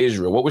seeing in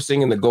Israel, what we're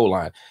seeing in the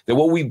Golan, that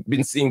what we've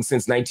been seeing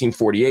since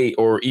 1948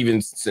 or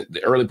even since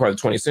the early part of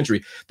the 20th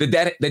century,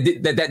 that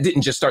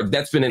didn't just start.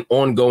 That's been an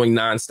ongoing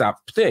nonstop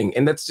thing.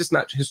 And that's just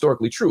not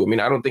historically true. I mean,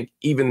 I don't think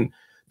even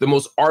the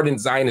most ardent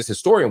Zionist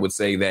historian would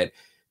say that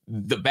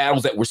the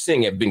battles that we're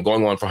seeing have been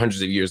going on for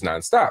hundreds of years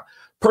nonstop.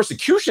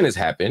 Persecution has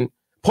happened.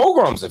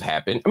 Pogroms have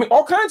happened. I mean,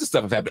 all kinds of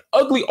stuff have happened.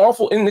 Ugly,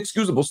 awful,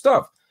 inexcusable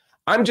stuff.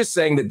 I'm just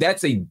saying that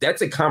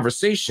that's a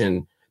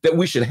conversation that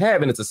we should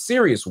have, and it's a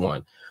serious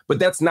one. But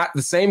that's not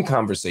the same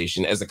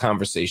conversation as a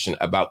conversation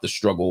about the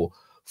struggle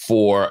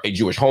for a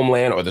Jewish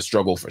homeland or the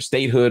struggle for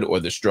statehood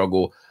or the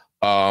struggle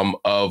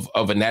of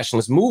a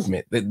nationalist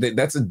movement.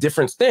 That's a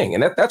different thing,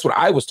 and that's what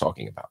I was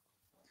talking about.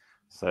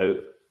 So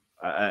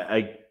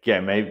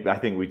again, maybe I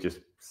think we just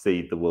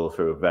see the world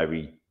through a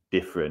very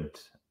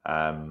different,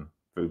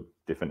 through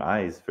different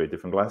eyes, through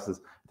different glasses,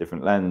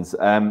 different lens.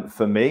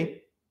 For me,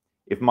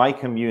 if my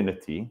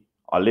community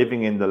are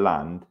living in the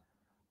land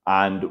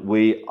and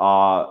we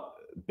are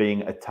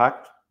being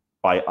attacked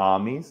by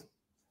armies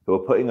who are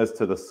putting us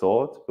to the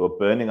sword, who are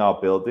burning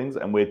our buildings,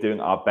 and we're doing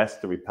our best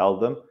to repel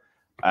them,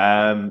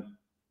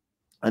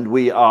 and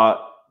we are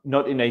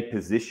not in a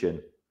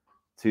position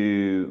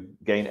to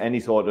gain any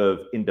sort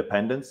of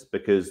independence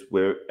because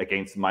we're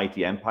against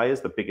mighty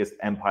empires, the biggest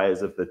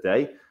empires of the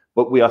day,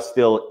 but we are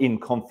still in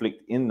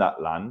conflict in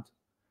that land,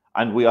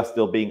 and we are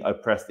still being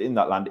oppressed in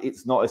that land.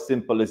 It's not as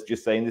simple as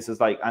just saying this is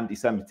like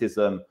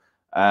anti-Semitism.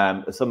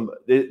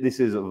 This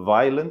is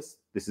violence.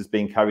 This is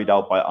being carried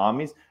out by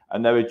armies,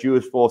 and there are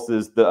Jewish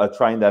forces that are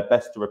trying their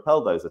best to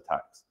repel those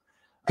attacks.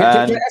 Can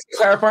I ask a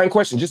clarifying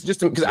question? Just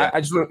because yeah.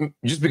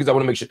 just because I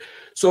want to make sure.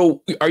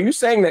 So, are you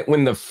saying that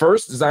when the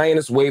first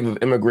Zionist wave of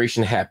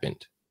immigration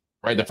happened,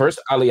 right, the first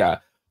Aliyah,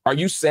 are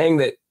you saying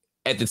that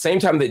at the same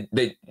time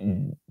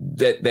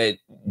that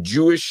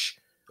Jewish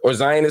or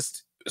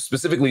Zionist,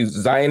 specifically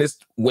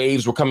Zionist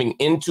waves were coming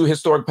into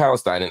historic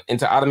Palestine and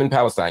into Ottoman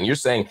Palestine, you're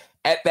saying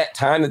at that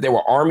time that there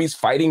were armies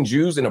fighting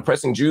Jews and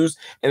oppressing Jews,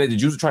 and that the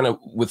Jews were trying to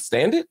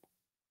withstand it?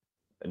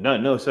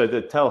 No. So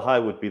the Tel Hai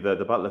would be the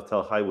Battle of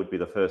Tel Hai would be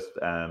the first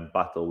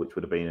battle, which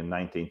would have been in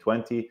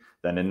 1920.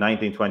 Then in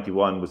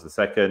 1921 was the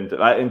second.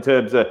 In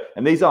terms of,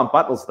 and these aren't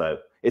battles though.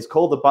 It's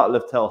called the Battle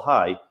of Tel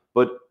Hai,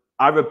 but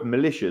Arab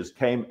militias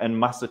came and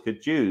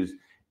massacred Jews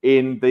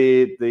in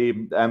the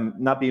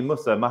Nabi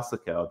Musa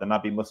massacre, or the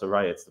Nabi Musa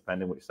riots,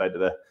 depending which side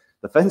of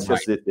the fence you're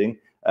sitting.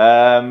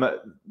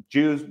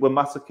 Jews were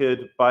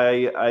massacred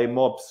by a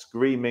mob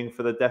screaming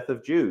for the death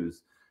of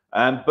Jews.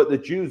 But the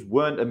Jews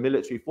weren't a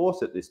military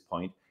force at this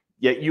point,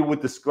 yet you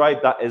would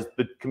describe that as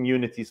the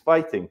communities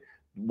fighting.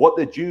 What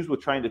the Jews were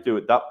trying to do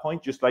at that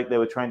point, just like they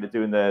were trying to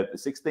do in the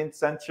 16th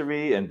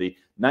century and the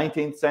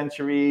 19th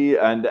century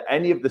and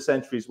any of the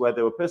centuries where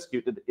they were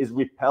persecuted, is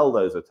repel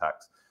those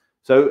attacks.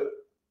 So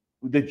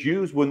the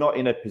Jews were not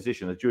in a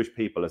position, the Jewish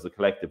people as a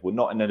collective were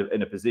not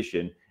in a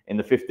position in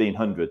the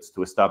 1500s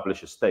to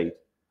establish a state.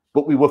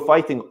 But we were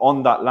fighting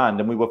on that land,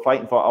 and we were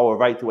fighting for our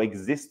right to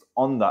exist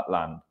on that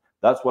land.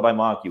 That's what I'm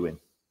arguing.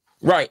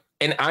 Right.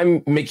 And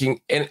I'm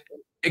making, and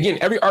again,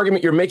 every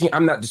argument you're making,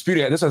 I'm not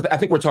disputing. I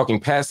think we're talking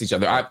past each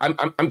other.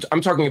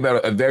 I'm talking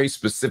about a very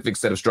specific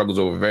set of struggles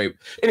over very,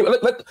 anyway,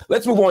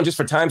 let's move on just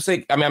for time's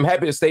sake. I mean, I'm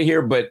happy to stay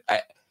here, but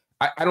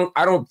I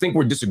don't think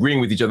we're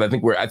disagreeing with each other. I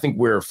think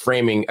we're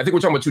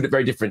talking about two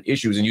very different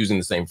issues and using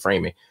the same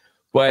framing.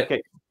 But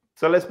okay.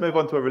 So let's move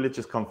on to a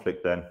religious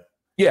conflict then.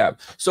 Yeah.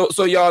 So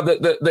y'all,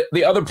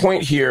 the other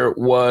point here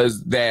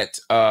was that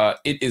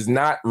it is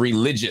not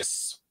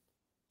religious.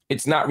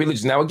 It's not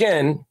religious. Now,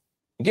 again,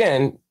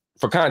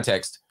 for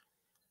context,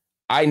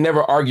 I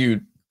never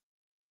argued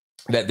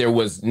that there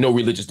was no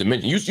religious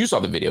dimension. You saw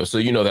the video, so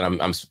you know that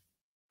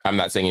I'm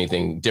not saying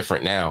anything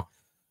different now.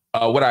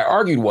 What I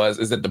argued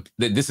is that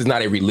this is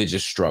not a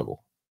religious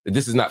struggle. That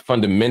this is not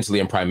fundamentally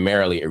and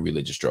primarily a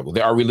religious struggle.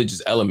 There are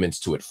religious elements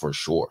to it for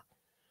sure.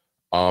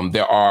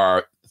 There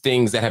are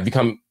things that have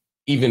become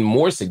even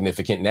more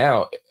significant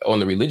now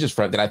on the religious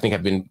front that I think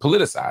have been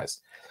politicized.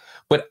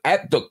 But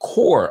at the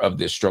core of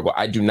this struggle,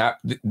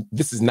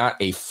 this is not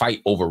a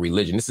fight over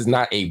religion. This is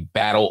not a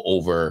battle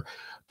over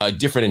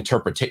different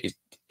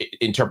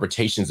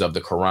interpretations of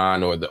the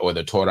Quran or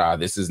the Torah.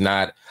 This is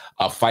not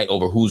a fight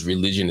over whose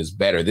religion is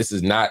better. This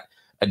is not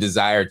a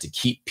desire to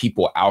keep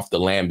people off the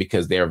land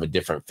because they're of a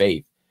different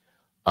faith.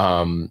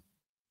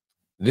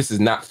 This is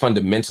not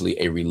fundamentally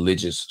a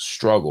religious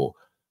struggle.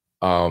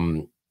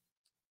 Again,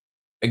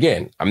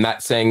 I'm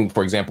not saying,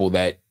 for example,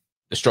 that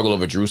the struggle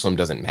over Jerusalem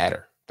doesn't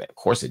matter. Of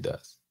course it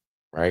does,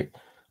 right?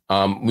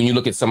 When you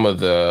look at some of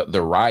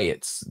the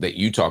riots that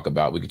you talk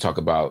about, we could talk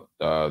about,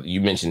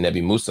 you mentioned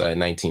Nabi Musa in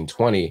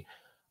 1920.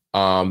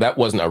 That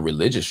wasn't a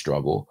religious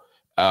struggle.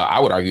 I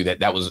would argue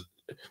that was,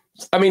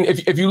 I mean,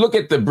 if you look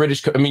at the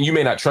British, I mean, you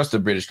may not trust the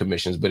British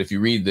commissions, but if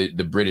you read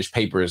the British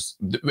papers,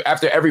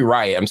 after every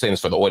riot, I'm saying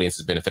this for the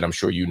audience's benefit, I'm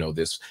sure you know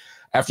this,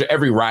 after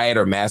every riot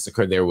or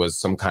massacre, there was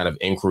some kind of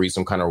inquiry,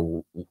 some kind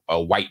of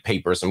a white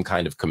paper, some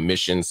kind of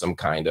commission, some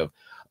kind of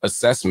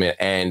assessment.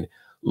 And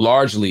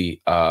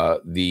largely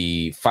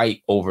the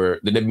fight over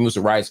the Nabi Musa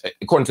riots,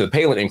 according to the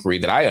Palin inquiry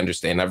that I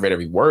understand, I've read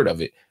every word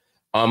of it,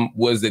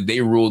 was that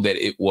they ruled that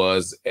it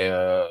was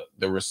the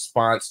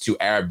response to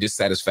Arab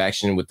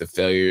dissatisfaction with the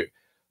failure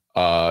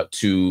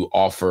to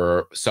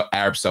offer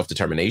Arab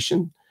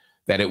self-determination,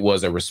 that it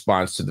was a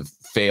response to the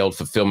failed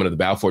fulfillment of the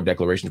Balfour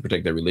Declaration to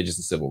protect their religious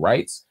and civil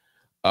rights,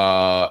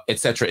 et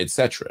cetera, et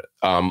cetera.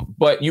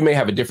 But you may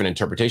have a different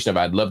interpretation of it.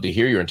 I'd love to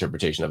hear your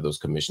interpretation of those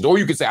commissions. Or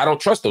you could say, I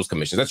don't trust those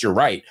commissions. That's your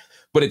right.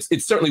 But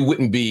it certainly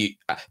wouldn't be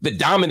the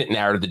dominant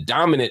narrative, the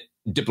dominant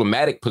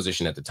diplomatic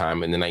position at the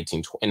time in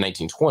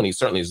 1920,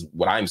 certainly is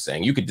what I'm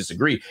saying. You could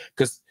disagree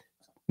because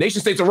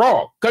nation states are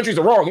wrong. Countries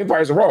are wrong.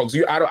 Empires are wrong.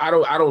 So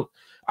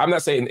I'm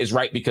not saying it's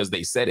right because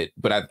they said it,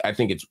 but I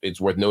think it's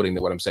worth noting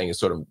that what I'm saying is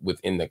sort of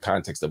within the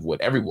context of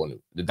what everyone,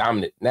 the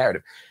dominant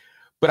narrative.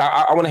 But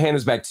I want to hand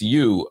this back to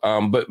you.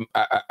 But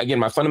again,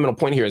 my fundamental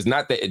point here is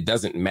not that it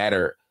doesn't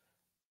matter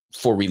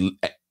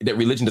that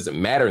religion doesn't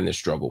matter in this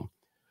struggle,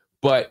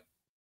 but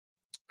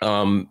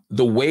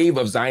the wave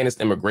of Zionist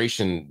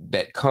immigration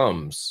that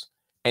comes,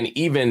 and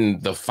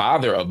even the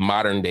father of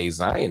modern day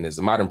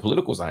Zionism, modern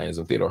political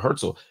Zionism, Theodor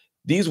Herzl,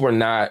 these were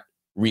not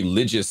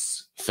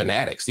religious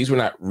fanatics. These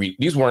weren't,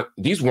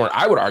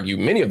 I would argue,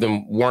 many of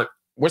them were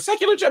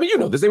secular. I mean, you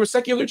know this, they were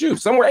secular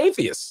Jews. Some were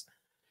atheists.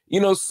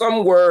 You know,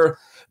 some were,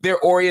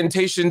 their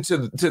orientation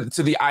to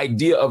the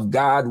idea of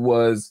God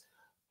was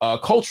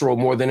cultural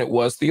more than it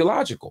was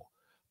theological.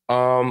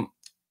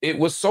 it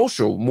was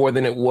social more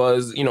than it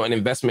was, you know, an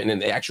investment in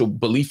the actual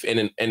belief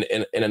in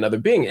another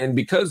being. And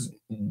because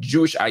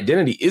Jewish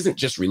identity isn't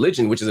just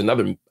religion, which is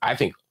another, I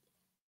think,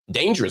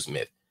 dangerous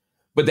myth,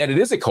 but that it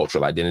is a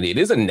cultural identity, it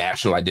is a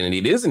national identity,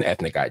 it is an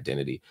ethnic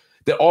identity,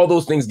 that all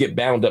those things get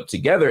bound up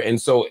together.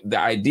 And so the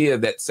idea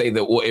that say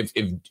that, well,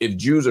 if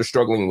Jews are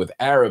struggling with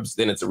Arabs,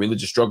 then it's a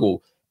religious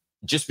struggle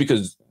just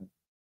because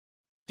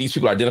these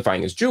people are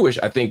identifying as Jewish,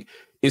 I think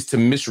is to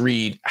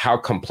misread how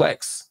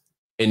complex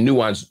and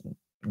nuanced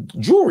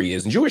Jewry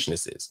is and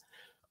Jewishness is.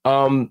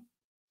 So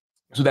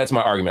that's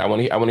my argument.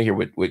 I want to hear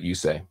what you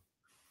say.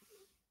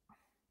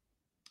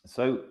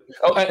 So,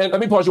 oh, and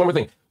let me pause you one more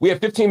thing. We have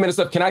 15 minutes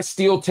left. Can I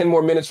steal 10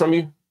 more minutes from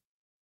you?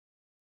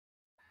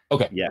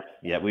 Okay.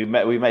 Yeah. We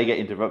may get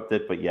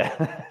interrupted, but yeah.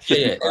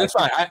 yeah, it's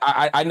fine.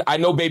 I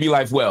know baby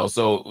life well,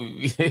 so.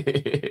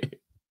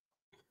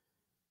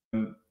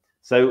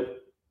 So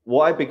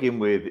what I begin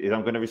with is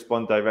I'm going to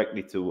respond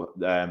directly to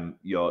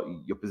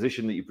your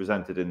position that you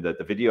presented in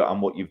the video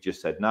and what you've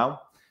just said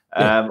now.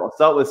 I'll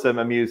start with some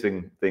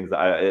amusing things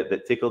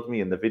that tickled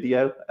me in the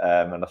video,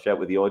 and I'll share it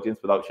with the audience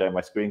without sharing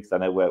my screen because I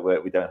know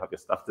we don't have your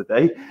stuff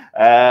today.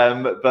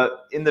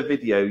 But in the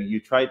video, you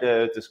try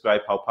to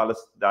describe how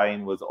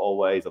Palestine was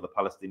always, or the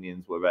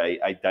Palestinians were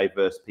a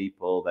diverse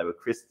people. There were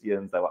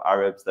Christians, there were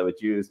Arabs, there were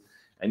Jews,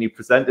 and you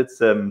presented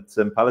some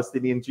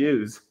Palestinian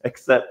Jews,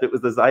 except it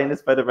was the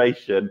Zionist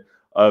Federation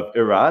of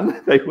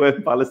Iran. They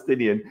weren't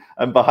Palestinian,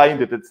 and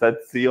behind it said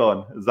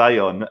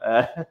Zion.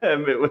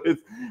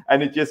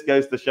 It just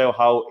goes to show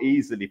how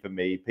easily, for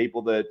me,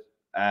 people that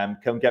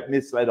can get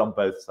misled on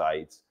both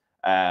sides.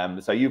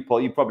 So you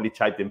probably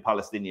typed in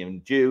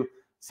Palestinian Jew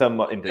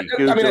somewhat into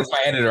Google. I mean, that's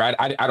my editor.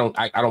 I don't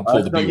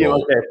pull the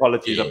B-roll.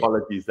 Okay,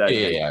 apologies there.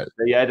 Yeah.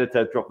 The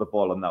editor dropped the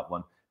ball on that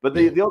one. But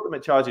the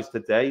ultimate charge is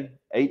today,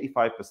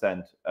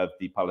 85% of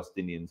the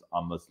Palestinians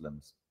are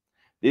Muslims.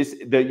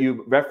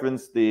 You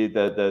referenced the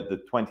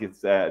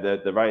 20th,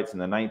 the riots in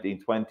the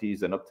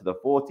 1920s and up to the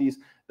 40s.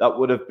 That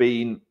would have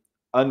been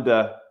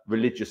under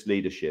religious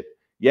leadership.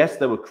 Yes,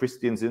 there were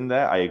Christians in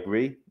there. I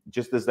agree.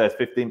 Just as there's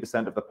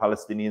 15% of the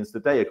Palestinians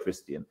today are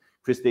Christian.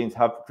 Christians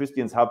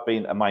have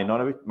been a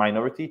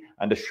minority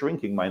and a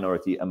shrinking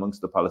minority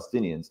amongst the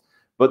Palestinians.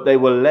 But they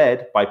were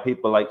led by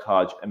people like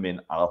Haj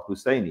Amin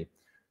al-Husseini,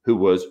 who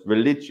was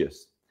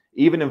religious.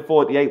 Even in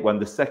 48, when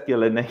the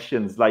secular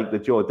nations like the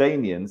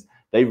Jordanians,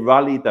 they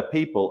rallied the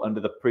people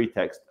under the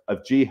pretext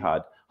of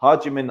jihad.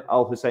 Haj Amin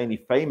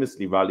al-Husseini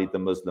famously rallied the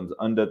Muslims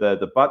under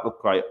the battle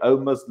cry, "O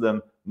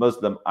Muslim,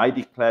 Muslim, I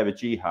declare a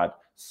jihad,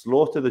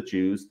 slaughter the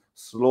Jews,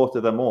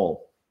 slaughter them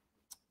all."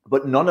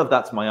 But none of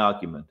that's my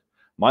argument.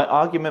 My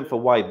argument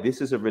for why this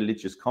is a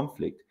religious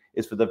conflict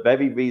is for the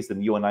very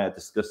reason you and I are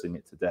discussing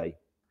it today.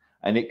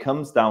 And it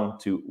comes down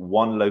to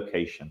one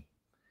location.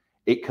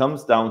 It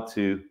comes down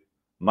to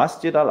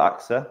Masjid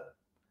al-Aqsa,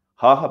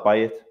 Har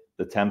HaBayit,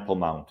 the Temple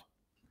Mount.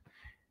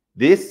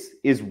 This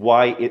is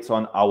why it's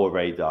on our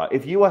radar.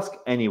 If you ask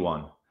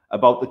anyone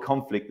about the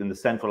conflict in the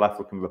Central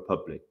African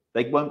Republic,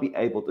 they won't be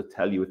able to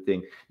tell you a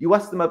thing. You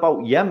ask them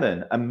about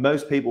Yemen, and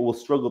most people will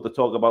struggle to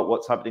talk about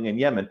what's happening in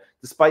Yemen,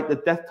 despite the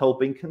death toll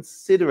being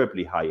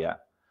considerably higher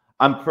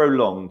and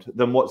prolonged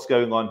than what's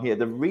going on here.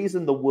 The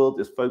reason the world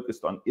is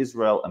focused on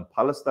Israel and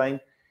Palestine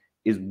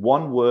is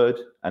one word,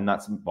 and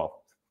that's,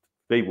 well,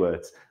 3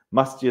 words: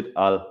 Masjid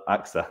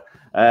al-Aqsa.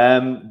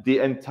 The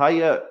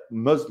entire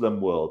Muslim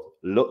world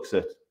looks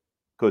at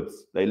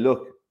Quds. They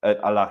look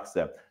at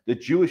Al-Aqsa. The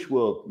Jewish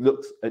world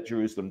looks at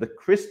Jerusalem. The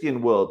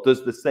Christian world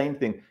does the same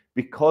thing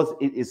because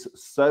it is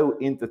so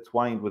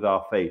intertwined with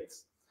our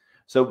faiths.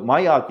 So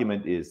my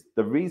argument is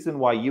the reason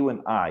why you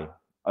and I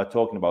are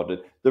talking about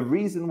it, the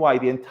reason why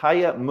the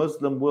entire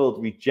Muslim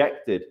world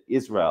rejected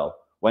Israel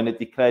when it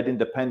declared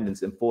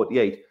independence in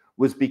 48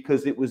 was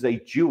because it was a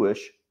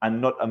Jewish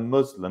and not a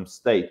Muslim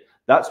state.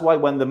 That's why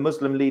when the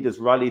Muslim leaders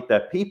rallied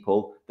their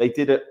people, they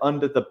did it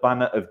under the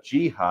banner of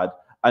jihad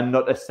and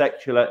not a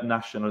secular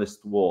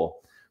nationalist war.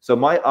 So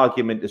my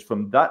argument is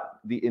from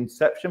the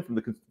inception,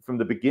 from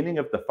the beginning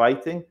of the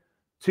fighting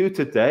to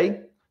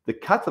today, the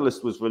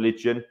catalyst was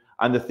religion,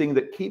 and the thing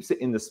that keeps it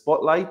in the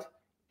spotlight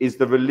is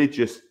the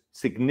religious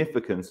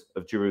significance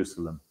of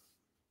Jerusalem.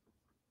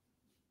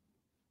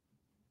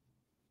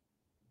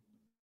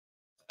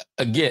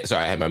 Again,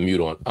 sorry, I had my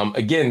mute on.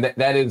 Again,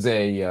 that is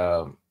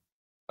a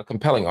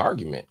compelling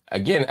argument.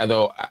 Again,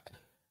 although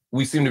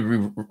we seem to be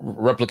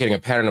replicating a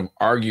pattern of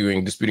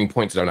arguing, disputing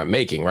points that I'm not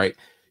making, right?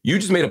 You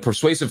just made a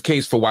persuasive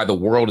case for why the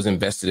world is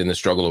invested in the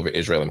struggle over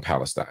Israel and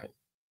Palestine.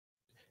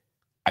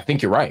 I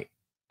think you're right.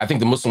 I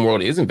think the Muslim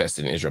world is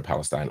invested in Israel,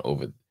 Palestine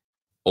over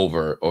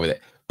that.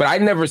 But I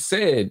never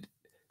said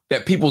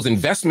that people's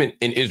investment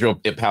in Israel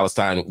and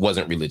Palestine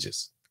wasn't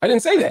religious. I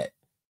didn't say that.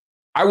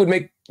 I would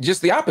make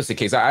just the opposite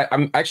case.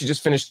 I'm actually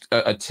just finished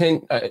a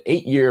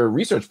 8-year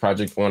research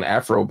project on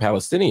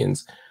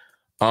Afro-Palestinians.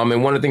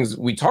 And one of the things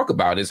we talk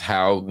about is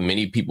how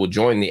many people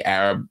join the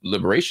Arab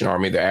Liberation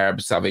Army, the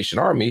Arab Salvation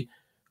Army,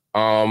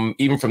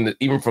 even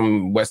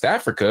from West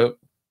Africa,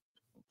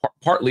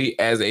 partly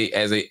as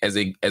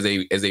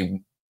a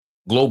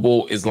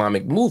global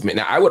Islamic movement.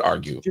 Now, I would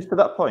argue. Just to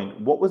that point,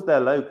 what was their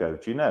logo?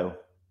 Do you know?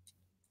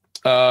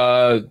 You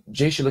talking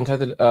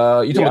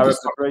about the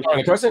Star and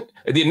the Crescent?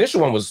 The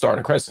initial one was a Star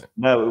and a Crescent.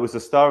 No, it was the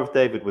Star of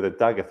David with a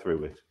dagger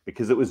through it,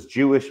 because it was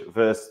Jewish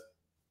versus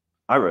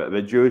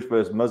Arab, Jewish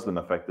versus Muslim,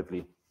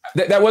 effectively.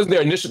 That wasn't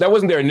their initial. That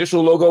wasn't their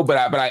initial logo.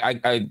 But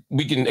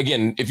we can,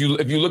 again, if you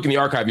look in the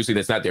archive, you see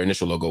that's not their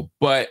initial logo.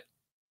 But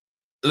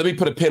let me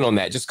put a pin on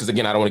that, just because,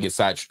 again, I don't want to get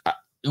sidetracked.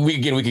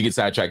 We could get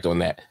sidetracked on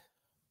that.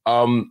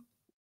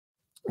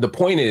 The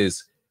point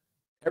is,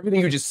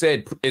 everything you just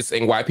said is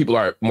saying why people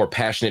are more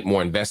passionate,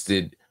 more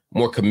invested,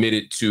 more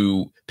committed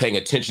to paying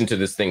attention to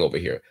this thing over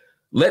here.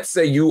 Let's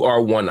say you are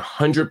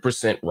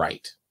 100%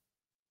 right?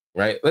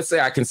 Let's say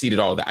I conceded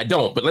all of that. I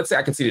don't, but let's say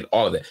I conceded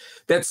all of that.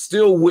 That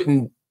still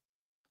wouldn't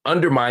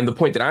undermine the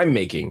point that I'm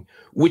making,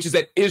 which is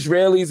that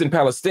Israelis and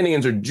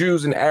Palestinians, or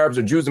Jews and Arabs,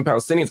 or Jews and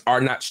Palestinians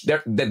are not,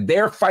 that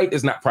their fight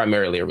is not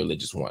primarily a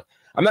religious one.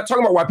 I'm not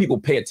talking about why people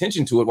pay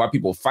attention to it, why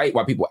people fight,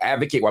 why people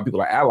advocate, why people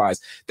are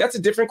allies. That's a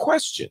different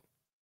question.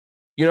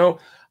 You know,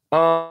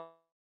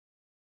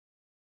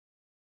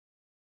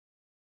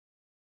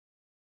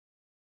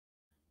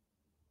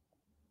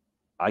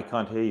 I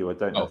can't hear you. I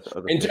don't know. I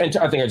think I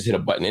just hit a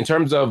button. In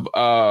terms of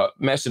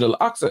Masjid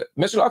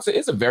al-Aqsa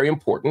is a very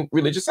important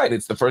religious site.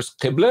 It's the first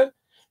qibla.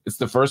 It's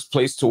the first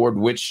place toward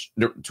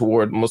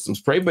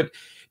Muslims pray, but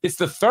it's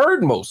the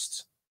third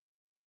most.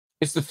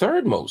 It's the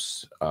third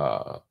most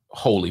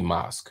holy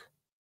mosque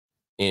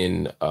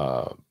in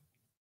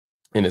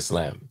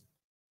Islam.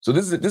 So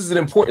this is an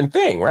important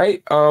thing,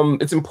 right?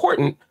 It's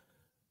important,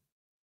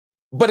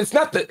 but it's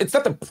not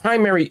the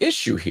primary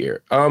issue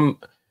here.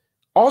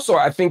 Also,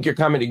 I think your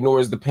comment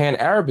ignores the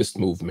Pan-Arabist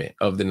movement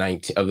of the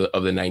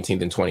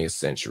 19th and 20th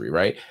century,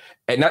 right?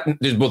 And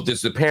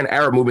there's the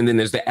Pan-Arab movement, then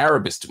there's the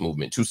Arabist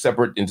movement, two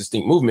separate and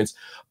distinct movements,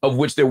 of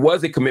which there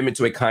was a commitment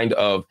to a kind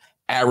of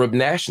Arab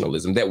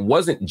nationalism that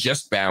wasn't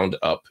just bound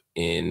up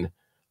in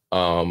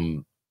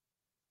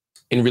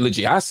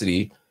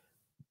religiosity,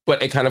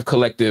 but a kind of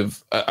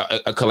collective,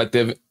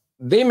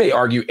 they may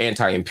argue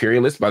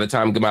anti-imperialist. By the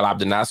time Gamal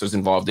Abdel Nasser is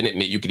involved in it,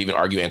 you could even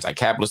argue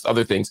anti-capitalist,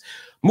 other things,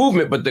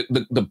 movement. But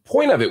the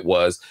point of it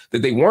was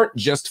that they weren't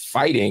just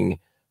fighting,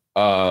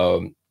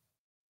 to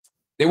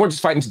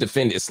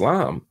defend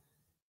Islam.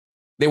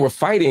 They were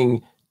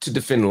fighting to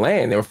defend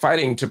land. They were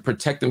fighting to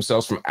protect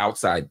themselves from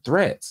outside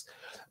threats.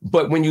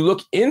 But when you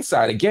look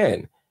inside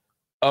again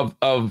of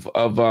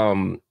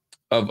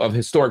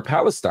historic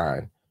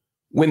Palestine,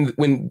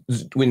 when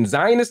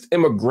Zionist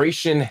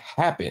immigration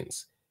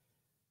happens,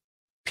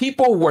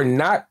 people were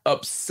not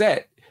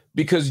upset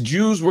because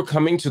Jews were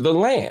coming to the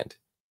land.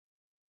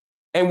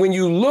 And when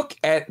you look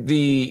at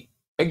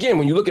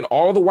when you look at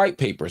all the white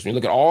papers, when you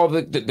look at all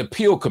the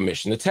Peel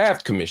Commission, the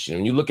Taft Commission,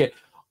 and you look at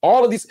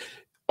all of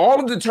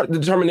the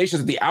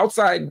determinations that the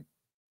outside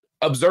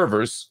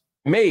observers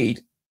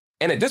made,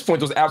 and at this point,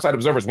 those outside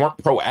observers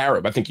weren't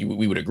pro-Arab. I think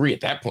we would agree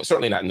at that point,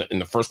 certainly not in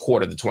the first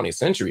quarter of the 20th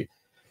century.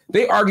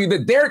 They argued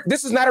that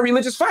this is not a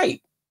religious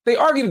fight. They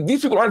argued that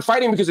these people aren't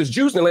fighting because there's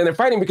Jews in the land. They're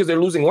fighting because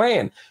they're losing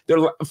land. They're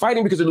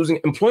fighting because they're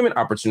losing employment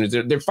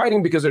opportunities. They're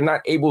fighting because they're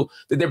not able,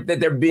 that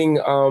they're being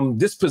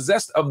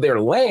dispossessed of their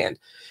land.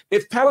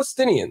 If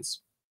Palestinians,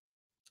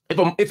 if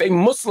a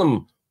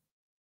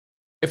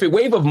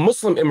wave of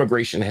Muslim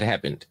immigration had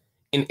happened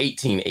in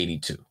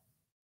 1882,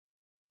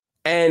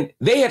 and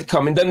they had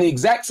come and done the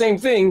exact same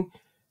thing,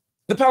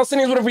 the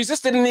Palestinians would have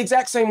resisted in the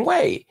exact same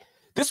way.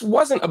 This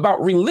wasn't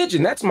about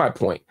religion. That's my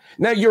point.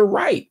 Now, you're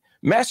right.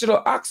 Masjid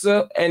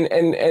al-Aqsa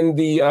and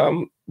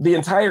the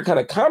entire kind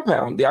of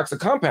compound, the Aqsa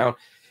compound,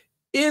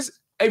 is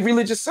a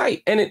religious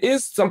site. And it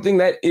is something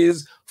that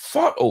is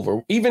fought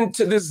over. Even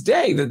to this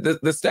day,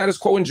 the status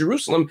quo in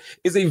Jerusalem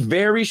is a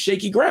very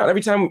shaky ground.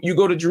 Every time you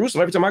go to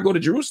Jerusalem, every time I go to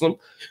Jerusalem,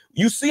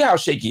 you see how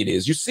shaky it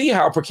is. You see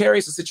how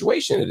precarious a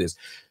situation it is.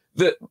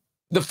 The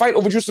fight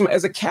over Jerusalem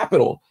as a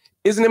capital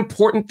is an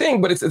important thing,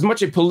 but it's as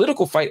much a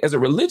political fight as a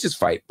religious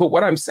fight. But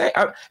what I'm saying,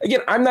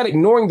 I'm not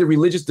ignoring the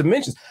religious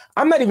dimensions.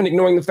 I'm not even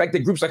ignoring the fact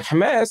that groups like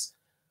Hamas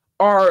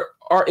are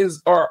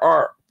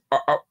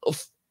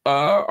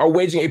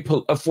waging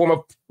a form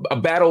of a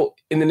battle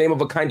in the name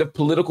of a kind of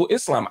political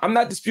Islam. I'm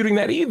not disputing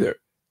that either.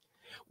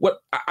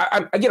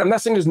 I'm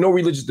not saying there's no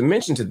religious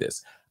dimension to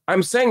this.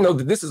 I'm saying, though,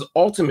 that this is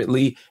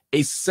ultimately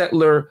a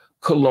settler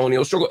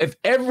colonial struggle. If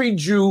every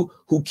Jew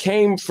who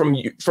came from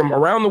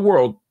around the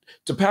world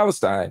to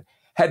Palestine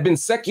had been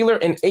secular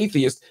and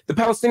atheist, the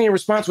Palestinian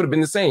response would have been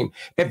the same.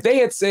 If they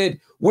had said,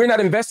 we're not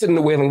invested in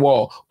the Wailing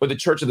Wall or the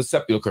Church of the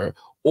Sepulchre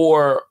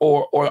or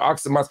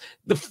Aqsa Mosque,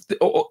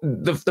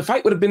 the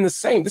fight would have been the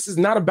same. This is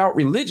not about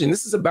religion.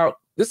 This is about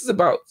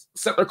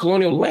settler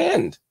colonial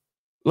land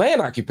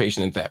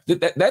occupation and theft.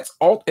 That's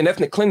all, and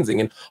ethnic cleansing,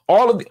 and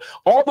all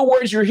the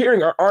words you're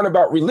hearing aren't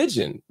about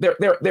religion.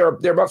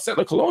 They're about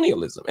settler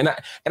colonialism. And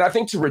I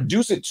think to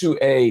reduce it to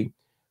a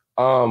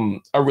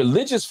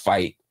religious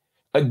fight,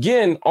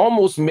 again,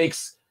 almost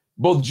makes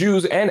both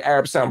Jews and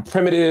Arabs sound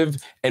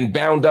primitive and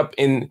bound up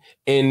in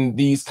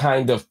these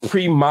kind of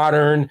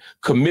pre-modern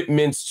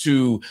commitments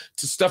to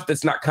stuff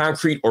that's not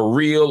concrete or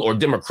real or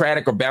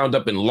democratic or bound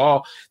up in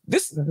law.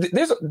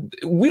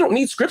 We don't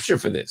need scripture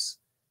for this.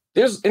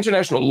 There's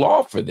international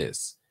law for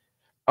this.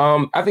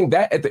 I think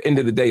that at the end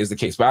of the day is the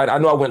case. But I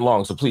know I went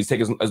long, so please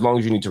take as long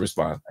as you need to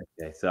respond.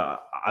 Okay, so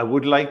I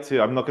would like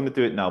to, I'm not going to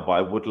do it now, but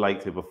I would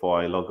like to, before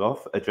I log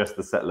off, address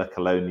the settler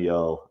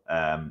colonial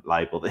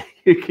libel that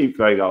you keep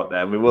throwing out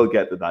there, and we will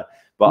get to that.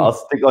 But I'll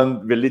stick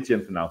on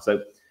religion for now.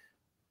 So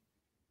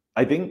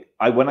I think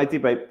when I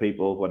debate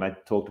people, when I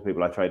talk to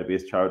people, I try to be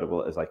as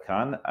charitable as I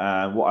can.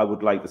 And what I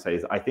would like to say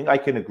is I think I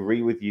can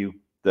agree with you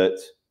that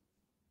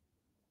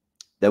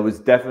there was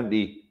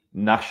definitely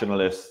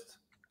nationalist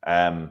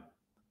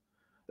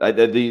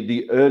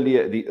the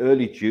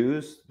early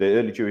Jews, the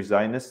early Jewish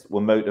Zionists were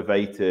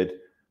motivated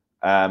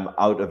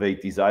out of a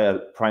desire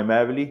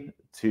primarily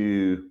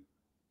to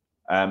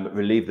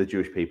relieve the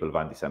Jewish people of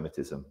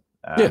anti-Semitism.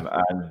 And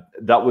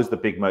that was the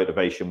big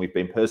motivation. We've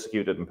been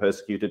persecuted and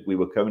persecuted. We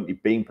were currently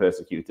being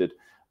persecuted,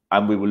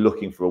 and we were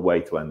looking for a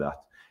way to end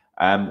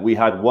that. We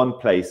had one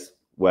place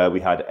where we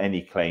had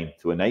any claim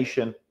to a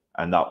nation,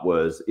 and that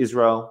was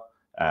Israel.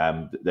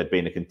 There'd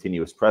been a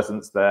continuous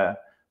presence there.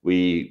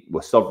 We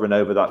were sovereign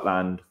over that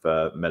land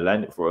for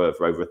for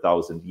over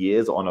 1,000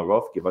 years, on or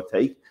off, give or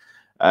take.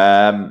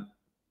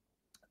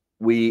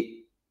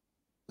 We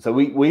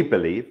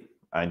believe,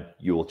 and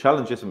you will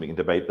challenge us, and we can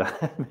debate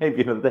that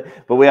maybe another day,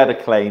 but we had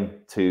a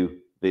claim to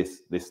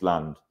this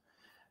land.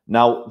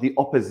 Now, the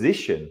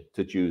opposition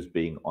to Jews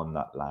being on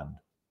that land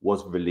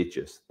was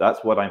religious.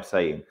 That's what I'm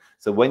saying.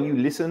 So when you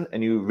listen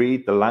and you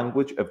read the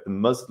language of the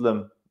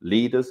Muslim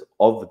leaders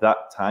of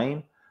that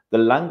time, the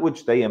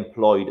language they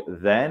employed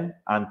then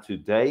and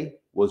today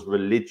was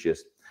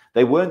religious.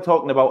 They weren't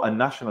talking about a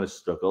nationalist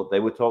struggle. They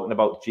were talking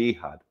about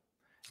jihad.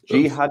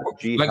 Jihad.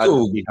 Like,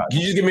 can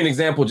you just give me an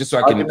example just so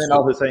I can... Hajj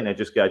al-Hussein, I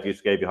just gave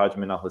you Hajj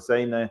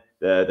al-Hussein,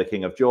 the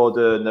king of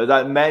Jordan.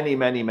 That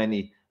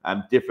many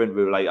different,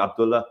 like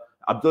Abdullah.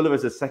 Abdullah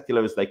is as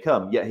secular as they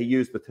come, yet he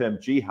used the term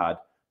jihad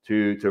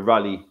to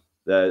rally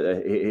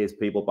his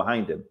people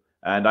behind him.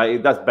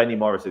 And that's Benny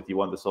Morris, if you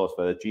want the source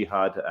for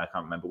jihad. I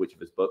can't remember which of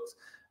his books.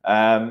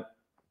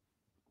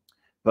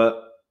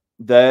 But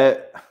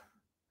their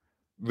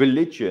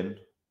religion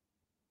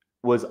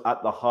was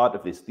at the heart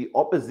of this. The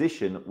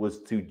opposition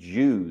was to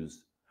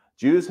Jews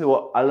who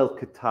are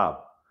al-Kitab.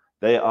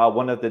 They are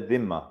one of the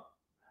Dhimma.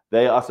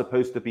 They are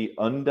supposed to be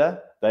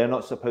under. They are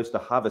not supposed to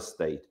have a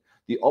state.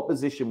 The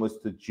opposition was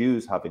to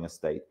Jews having a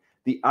state.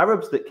 The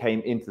Arabs that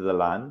came into the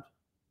land,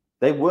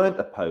 they weren't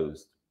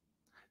opposed.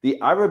 The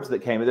Arabs that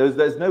came,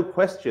 there's no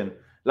question.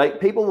 Like,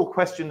 people will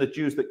question the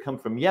Jews that come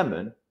from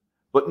Yemen,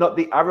 but not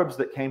the Arabs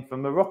that came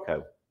from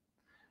Morocco.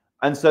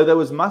 And so there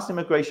was mass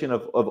immigration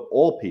of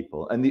all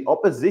people, and the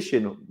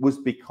opposition was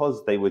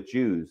because they were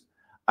Jews.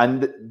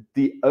 And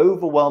the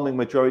overwhelming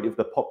majority of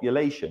the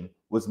population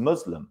was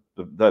Muslim.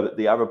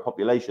 The Arab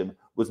population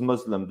was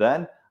Muslim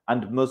then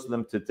and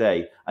Muslim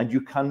today. And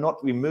you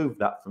cannot remove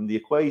that from the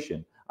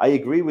equation. I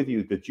agree with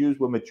you, the Jews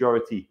were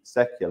majority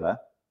secular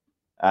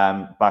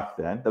back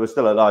then. There was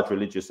still a large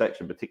religious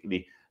section,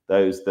 particularly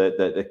those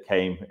that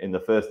came in the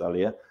first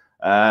Aliyah.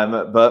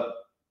 But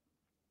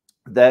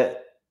the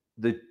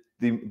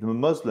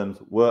Muslims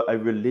were a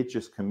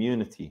religious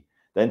community.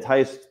 The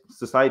entire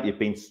society had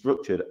been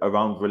structured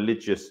around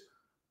religious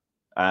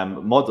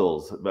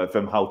models,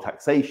 from how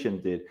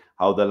taxation did,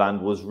 how the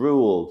land was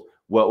ruled,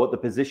 what the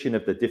position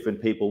of the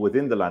different people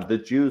within the land. The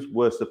Jews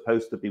were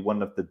supposed to be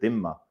one of the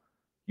Dhimma.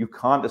 You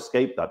can't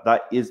escape that.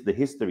 That is the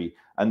history.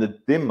 And the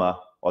Dhimma,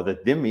 or the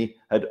Dhimmi,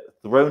 had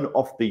thrown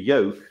off the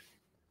yoke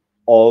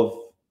of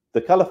the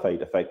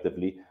caliphate,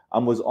 effectively,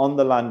 and was on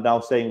the land now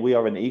saying, we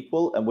are an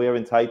equal and we are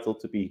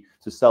entitled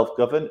to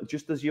self-govern,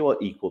 just as you are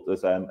equal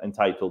as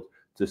entitled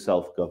to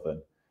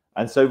self-govern.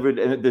 And so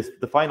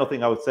the final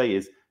thing I would say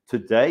is,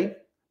 today,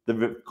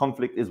 the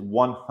conflict is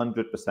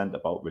 100%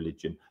 about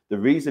religion. The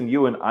reason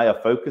you and I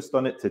are focused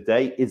on it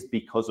today is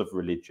because of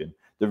religion.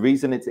 The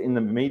reason it's in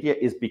the media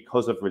is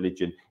because of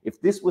religion.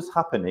 If this was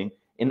happening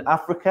in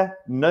Africa,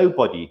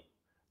 nobody,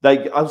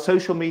 like, our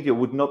social media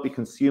would not be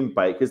consumed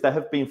by it, because there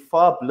have been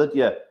far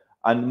bloodier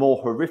and more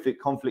horrific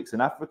conflicts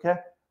in Africa,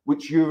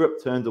 which Europe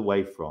turned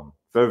away from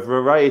for a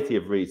variety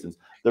of reasons.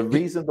 The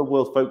reason the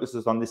world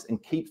focuses on this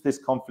and keeps this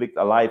conflict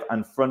alive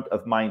and front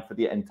of mind for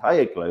the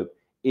entire globe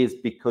is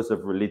because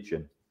of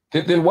religion.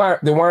 Then why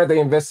aren't they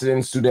invested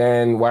in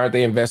Sudan? Why aren't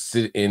they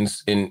invested in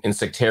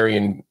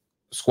sectarian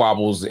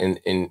squabbles in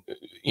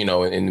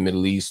the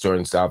Middle East or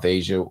in South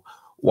Asia?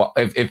 Well,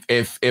 if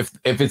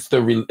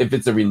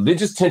it's a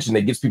religious tension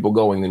that gets people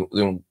going,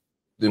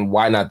 then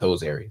why not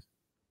those areas?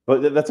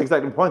 But that's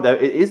exactly the point. There,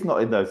 it is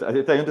not in those.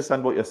 If they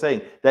understand what you're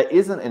saying, there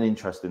isn't an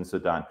interest in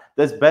Sudan.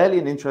 There's barely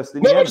an interest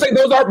in. No, I'm saying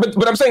those are,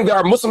 but I'm saying there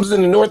are Muslims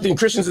in the north and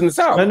Christians in the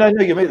south. No.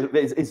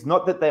 It's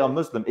not that they are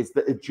Muslim. It's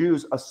that the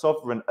Jews are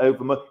sovereign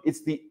over.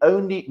 It's the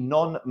only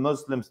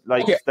non-Muslim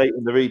state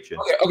in the region.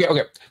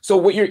 Okay. So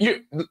what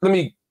let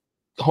me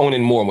hone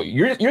in more on what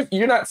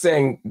you're not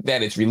saying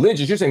that it's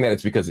religious. You're saying that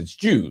it's because it's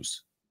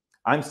Jews.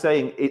 I'm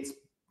saying it's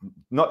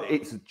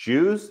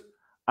Jews,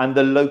 and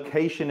the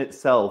location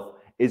itself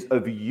is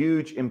of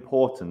huge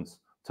importance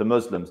to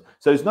Muslims.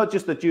 So it's not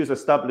just the Jews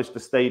established a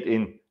state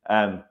in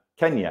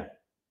Kenya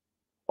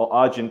or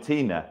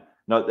Argentina,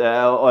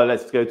 or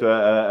let's go to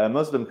a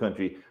Muslim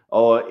country,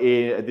 or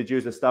the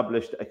Jews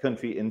established a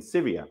country in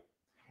Syria.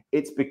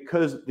 It's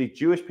because the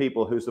Jewish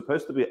people who are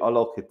supposed to be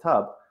Ahlul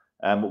Kitab,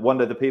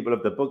 one of the people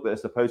of the book that are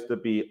supposed to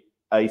be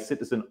a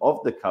citizen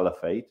of the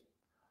caliphate,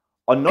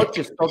 are not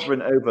just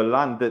sovereign over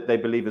land that they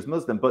believe is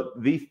Muslim, but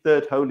the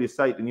third holiest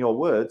site, in your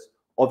words,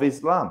 of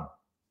Islam.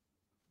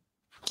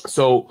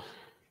 So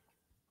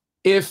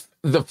if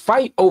the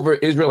fight over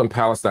Israel and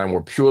Palestine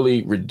were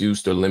purely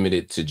reduced or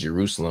limited to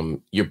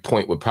Jerusalem, your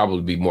point would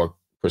probably be more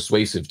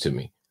persuasive to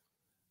me.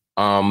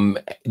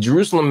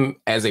 Jerusalem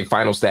as a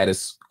final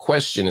status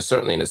question is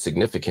certainly a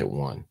significant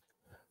one,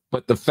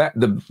 but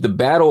the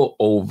battle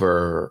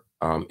over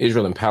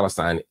Israel and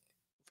Palestine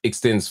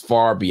extends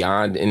far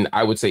beyond, and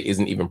I would say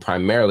isn't even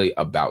primarily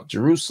about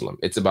Jerusalem.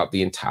 It's about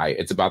the entire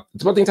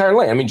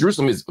land. I mean,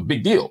 Jerusalem is a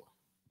big deal,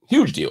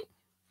 huge deal,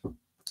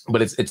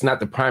 but it's not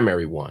the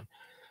primary one.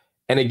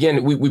 And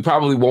again, we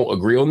probably won't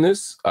agree on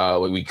this.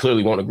 We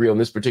clearly won't agree on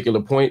this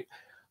particular point.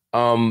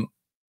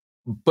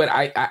 But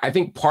I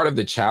think part of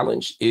the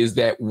challenge is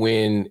that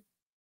when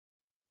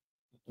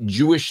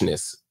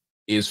Jewishness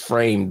is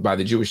framed by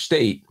the Jewish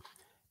state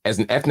as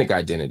an ethnic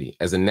identity,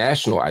 as a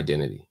national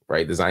identity,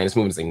 right? The Zionist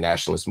movement is a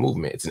nationalist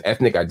movement. It's an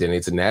ethnic identity,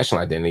 it's a national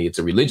identity, it's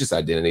a religious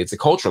identity, it's a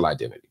cultural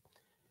identity.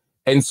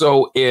 And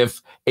so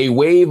if a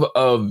wave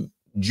of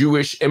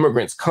Jewish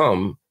immigrants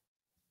come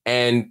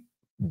and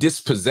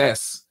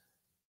dispossess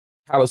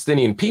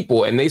Palestinian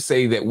people, and they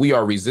say that we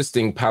are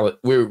resisting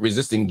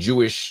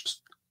Jewish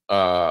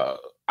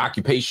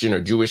occupation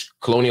or Jewish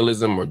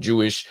colonialism or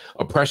Jewish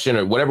oppression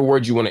or whatever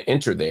word you want to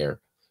enter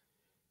there,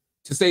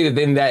 to say that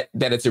then that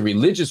it's a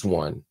religious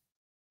one,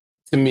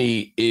 to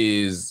me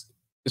is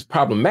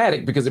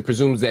problematic, because it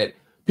presumes that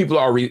people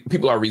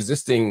are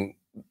resisting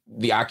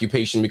the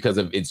occupation because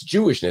of its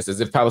Jewishness, as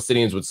if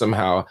Palestinians would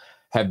somehow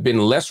have been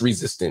less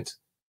resistant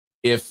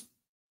if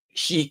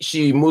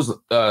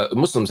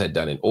Muslims had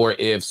done it, or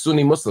if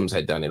Sunni Muslims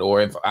had done it,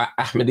 or if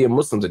Ahmadiyya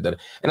Muslims had done it.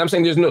 And I'm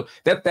saying there's no,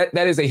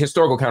 that is a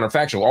historical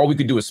counterfactual. All we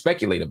could do is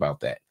speculate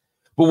about that.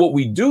 But what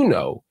we do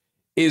know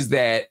is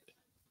that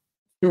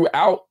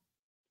throughout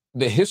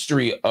the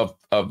history of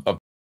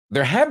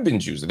there have been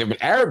Jews, there have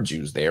been Arab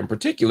Jews there in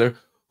particular,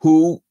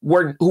 who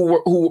were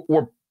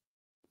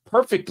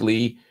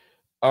perfectly,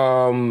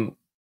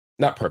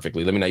 not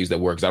perfectly, let me not use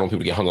that word because I don't want people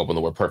to get hung up on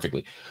the word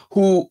perfectly,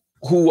 who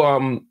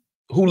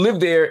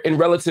lived there in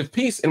relative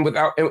peace and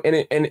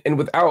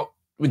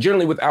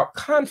generally without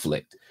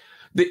conflict.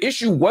 The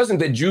issue wasn't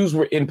that Jews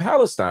were in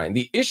Palestine.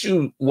 The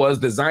issue was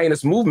the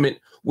Zionist movement,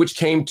 which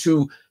came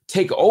to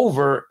take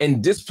over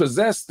and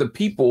dispossess the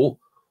people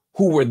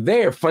who were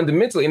there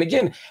fundamentally. And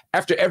again,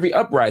 after every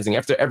uprising,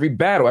 after every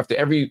battle, after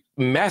every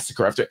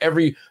massacre, after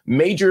every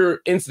major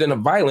incident of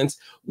violence,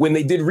 when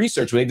they did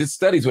research, when they did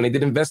studies, when they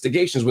did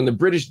investigations, when the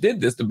British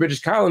did this, the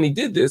British colony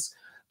did this,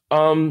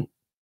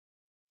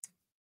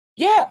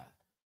 yeah,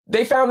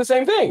 they found the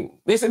same thing.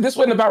 They said this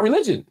wasn't about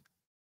religion.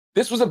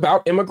 This was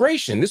about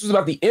immigration. This was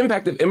about the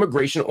impact of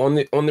immigration on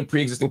the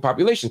pre-existing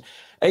population.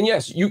 And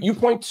yes, you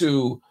point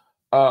to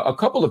a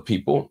couple of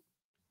people,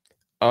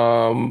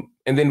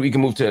 and then we can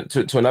move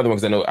to another one,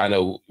 because I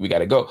know we got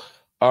to go.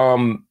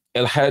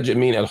 El-Hajj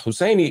Amin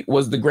al-Husseini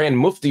was the Grand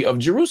Mufti of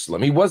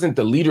Jerusalem. He wasn't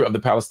the leader of the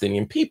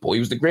Palestinian people. He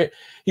was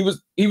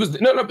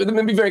no, let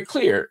me be very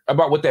clear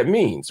about what that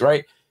means,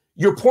 right?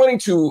 You're pointing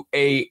to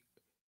a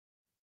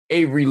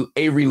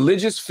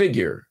religious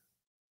figure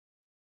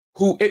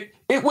who it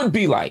would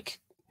be like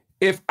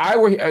if I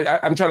were,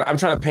 I'm trying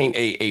to paint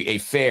a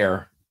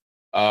fair,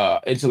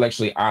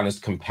 intellectually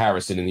honest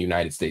comparison in the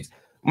United States.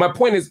 My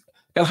point is,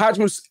 El-Hajj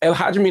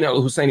Amin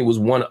al-Husseini was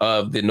one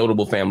of the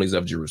notable families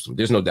of Jerusalem.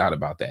 There's no doubt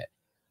about that.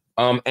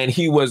 And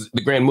he was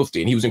the Grand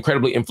Mufti, and he was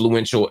incredibly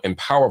influential and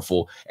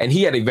powerful. And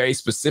he had a very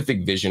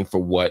specific vision for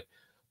what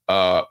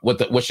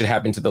should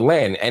happen to the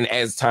land. And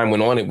as time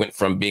went on, it went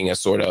from being a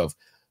sort of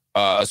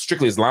a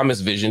strictly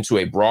Islamist vision to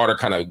a broader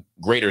kind of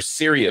greater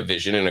Syria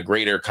vision and a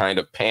greater kind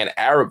of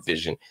pan-Arab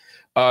vision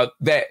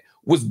that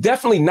was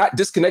definitely not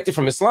disconnected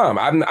from Islam.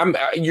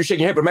 You're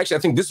shaking your head, but I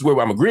think this is where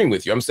I'm agreeing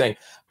with you. I'm saying,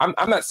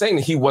 I'm not saying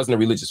that he wasn't a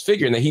religious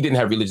figure and that he didn't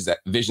have religious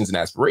visions and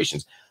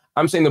aspirations.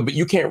 I'm saying that, but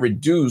you can't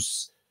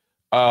reduce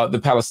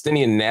the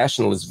Palestinian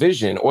nationalist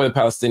vision or the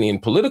Palestinian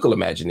political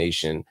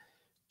imagination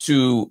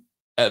to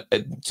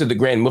the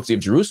Grand Mufti of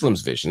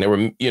Jerusalem's vision. There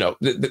were,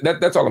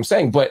 that's all I'm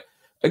saying. But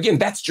again,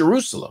 that's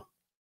Jerusalem.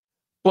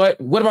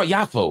 But what about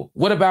Yaffo?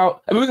 What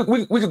about, we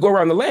could go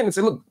around the land and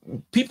say, look,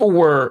 people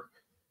were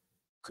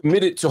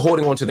committed to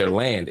holding on to their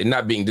land and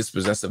not being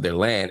dispossessed of their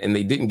land. And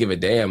they didn't give a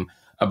damn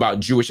about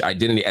Jewish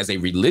identity as a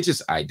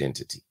religious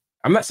identity.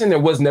 I'm not saying there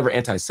was never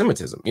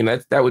anti-Semitism. You know,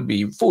 that would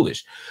be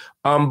foolish.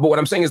 But what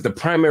I'm saying is the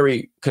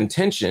primary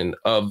contention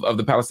of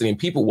the Palestinian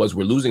people was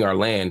we're losing our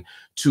land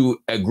to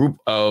a group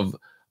to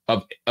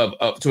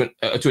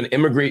an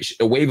immigration,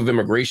 a wave of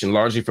immigration,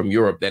 largely from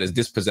Europe, that is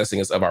dispossessing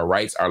us of our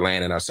rights, our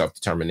land, and our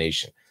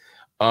self-determination.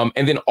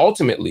 And then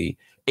ultimately,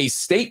 a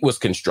state was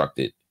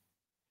constructed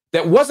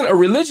that wasn't a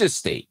religious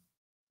state,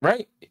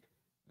 right?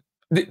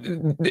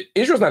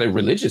 Israel's not a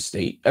religious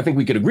state. I think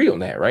we could agree on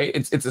that, right?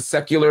 It's a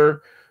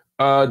secular,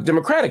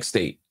 democratic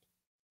state.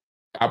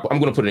 I'm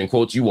going to put it in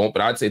quotes. You won't,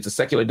 but I'd say it's a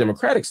secular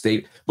democratic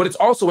state. But it's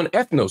also an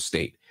ethno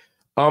state,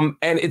 and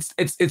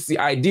it's the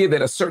idea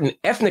that a certain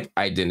ethnic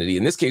identity,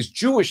 in this case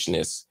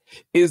Jewishness,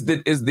 is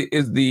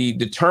the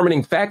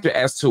determining factor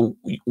as to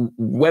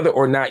whether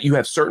or not you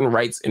have certain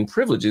rights and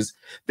privileges.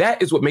 That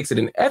is what makes it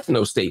an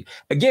ethno state.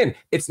 Again,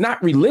 it's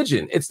not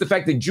religion. It's the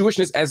fact that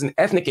Jewishness as an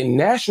ethnic and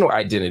national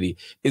identity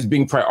is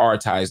being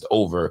prioritized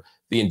over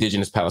the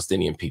indigenous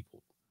Palestinian people.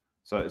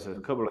 So it's a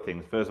couple of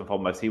things. First and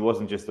foremost, he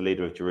wasn't just the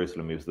leader of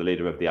Jerusalem. He was the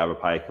leader of the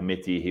Arab High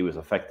Committee. He was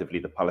effectively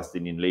the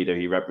Palestinian leader.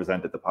 He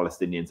represented the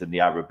Palestinians in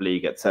the Arab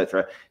League,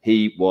 etc.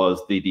 He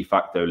was the de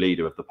facto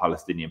leader of the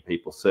Palestinian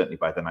people, certainly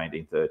by the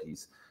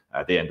 1930s,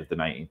 the end of the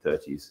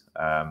 1930s.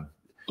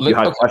 You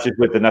had clashes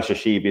with the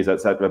Nashashibis,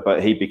 etc.,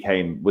 but he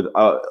became, with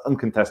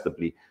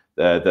uncontestably,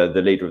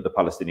 the leader of the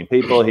Palestinian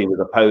people. He was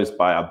opposed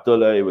by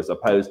Abdullah. He was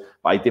opposed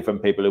by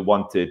different people who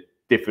wanted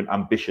different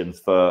ambitions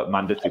for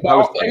mandatory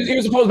Palestine. He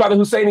was opposed by the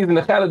Husseinis and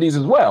the Khalidis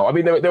as well. I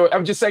mean,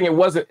 I'm just saying there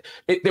wasn't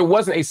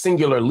a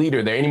singular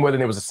leader there any more than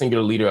there was a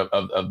singular leader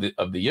of the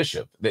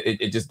Yishuv.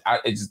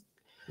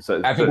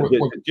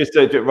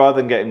 Rather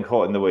than getting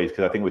caught in the weeds,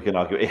 because I think we can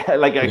argue,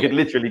 like I could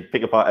literally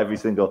pick apart every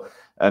single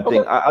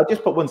thing. I'll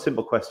just put one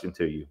simple question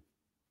to you.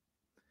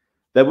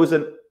 There was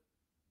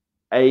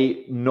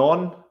a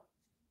non-local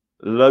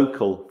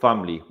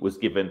family was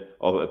given,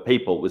 or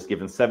people was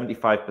given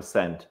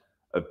 75%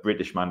 of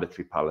British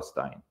mandatory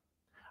Palestine.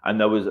 And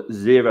there was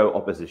zero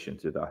opposition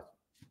to that.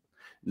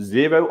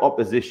 Zero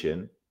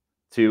opposition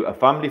to a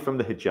family from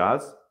the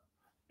Hijaz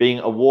being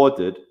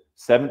awarded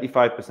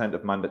 75%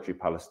 of mandatory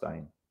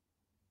Palestine.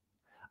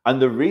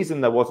 And the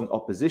reason there wasn't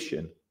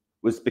opposition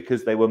was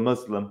because they were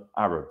Muslim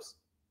Arabs.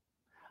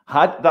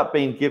 Had that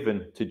been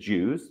given to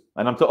Jews,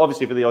 and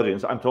obviously for the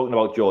audience, I'm talking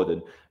about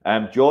Jordan.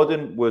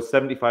 Jordan was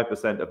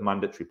 75% of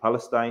mandatory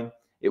Palestine.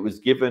 It was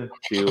given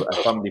to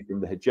a family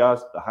from the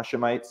Hijaz, the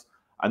Hashemites,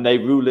 and they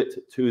rule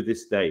it to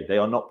this day. They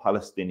are not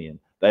Palestinian.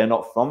 They are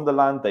not from the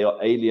land. They are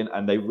alien,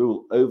 and they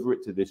rule over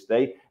it to this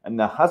day. And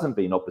there hasn't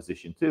been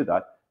opposition to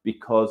that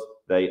because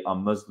they are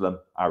Muslim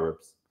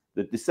Arabs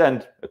that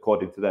descend,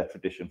 according to their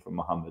tradition, from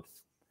Muhammad.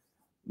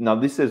 Now,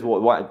 this is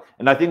what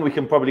and I think we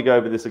can probably go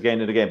over this again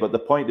and again, but the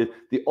point is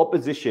the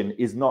opposition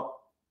is not,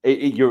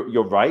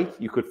 you're right.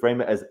 You could frame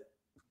it as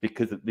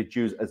because of the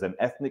Jews as an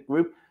ethnic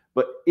group,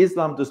 but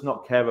Islam does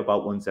not care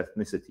about one's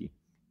ethnicity.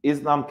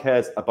 Islam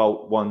cares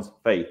about one's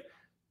faith.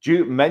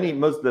 Many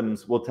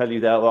Muslims will tell you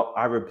they are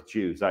Arab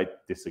Jews. I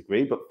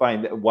disagree, but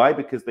fine. Why?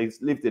 Because they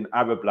lived in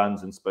Arab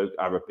lands and spoke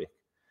Arabic.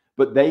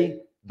 But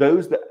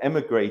those that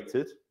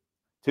emigrated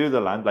to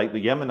the land, like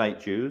the Yemenite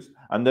Jews,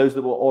 and those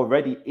that were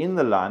already in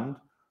the land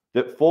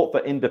that fought for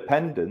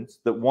independence,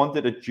 that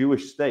wanted a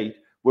Jewish state,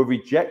 were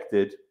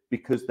rejected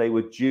because they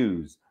were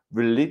Jews,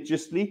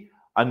 religiously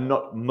and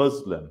not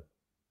Muslim.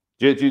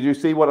 Do you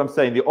see what I'm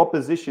saying? The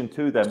opposition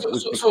to them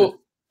was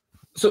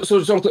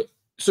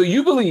So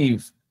you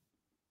believe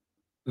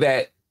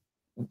that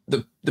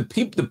the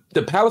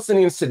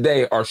Palestinians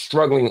today are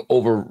struggling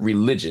over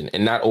religion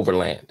and not over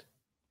land?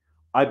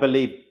 I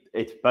believe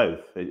it's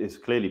both. It's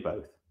clearly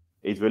both.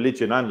 It's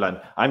religion and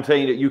land. I'm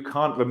saying that you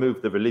can't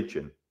remove the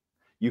religion.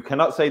 You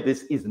cannot say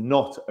this is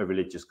not a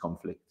religious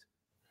conflict.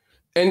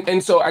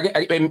 And so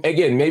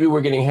again, maybe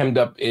we're getting hemmed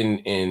up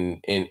in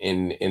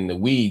the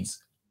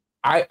weeds.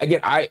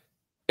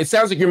 It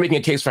sounds like you're making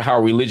a case for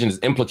how religion is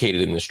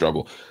implicated in the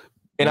struggle.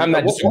 And I'm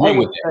not disagreeing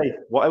with it.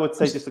 What I would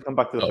say, just to come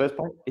back to the first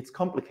point, it's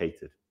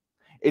complicated.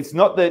 It's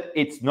not that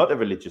it's not a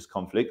religious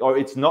conflict, or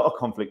it's not a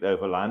conflict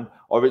over land,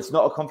 or it's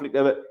not a conflict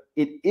over.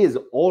 It is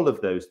all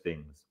of those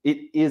things. It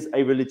is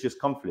a religious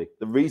conflict.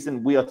 The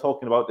reason we are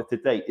talking about it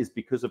today is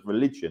because of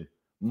religion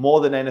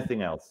more than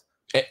anything else.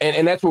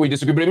 And that's where we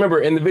disagree. But remember,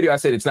 in the video, I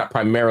said it's not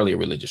primarily a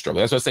religious struggle.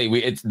 That's what I say.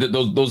 It's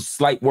those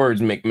slight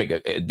words make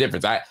a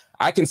difference.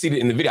 I conceded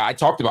in the video. I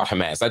talked about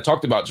Hamas. I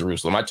talked about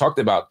Jerusalem. I talked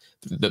about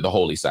the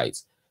holy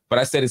sites. But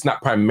I said it's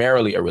not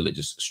primarily a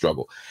religious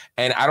struggle.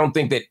 And I don't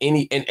think that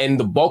and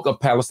the bulk of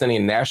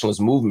Palestinian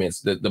nationalist movements,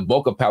 the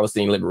bulk of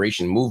Palestinian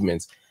liberation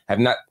movements have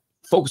not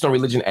focused on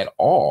religion at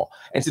all.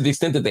 And to the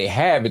extent that they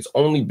have, it's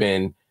only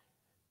been,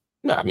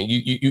 no, I mean,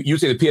 you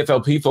say the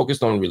PFLP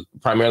focused on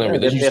primarily on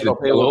religion.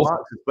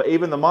 But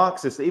even the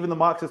Marxists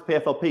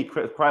PFLP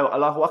cry out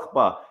Allahu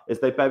Akbar as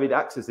they buried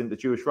axes into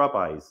Jewish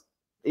rabbis.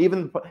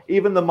 Even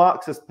the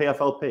Marxist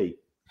PFLP.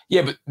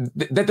 Yeah, but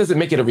that doesn't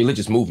make it a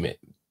religious movement.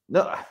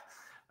 No.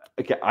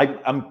 Okay,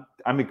 I'm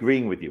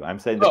agreeing with you. I'm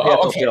saying the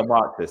PFLP are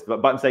Marxist,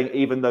 but I'm saying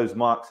even those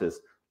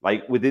Marxists,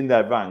 like within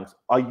their ranks,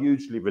 are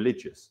hugely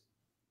religious.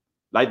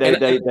 Like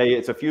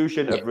it's a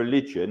fusion of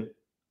religion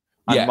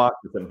and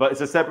Marxism, but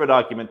it's a separate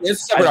argument.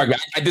 It's a separate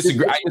argument. I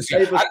disagree. I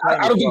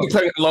don't think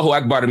declaring Allahu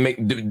Akbar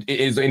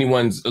is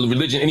anyone's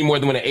religion any more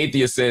than when an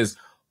atheist says,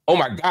 "Oh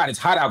my God, it's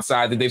hot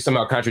outside," that they've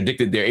somehow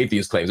contradicted their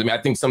atheist claims. I mean,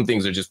 I think some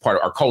things are just part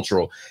of our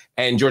cultural.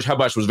 And George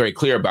Habash was very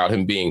clear about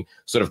him being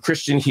sort of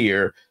Christian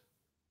here,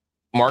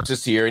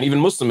 Marxist here, and even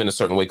Muslim in a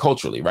certain way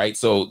culturally, right?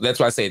 So that's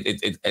why I say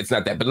it's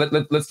not that.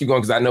 But let's keep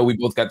going because I know we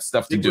both got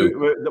stuff to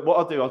do. What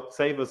I'll do, I'll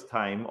save us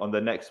time on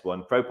the next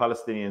one.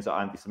 Pro-Palestinians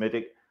are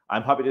anti-Semitic.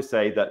 I'm happy to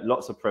say that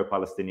lots of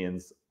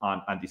pro-Palestinians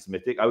aren't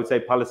anti-Semitic. I would say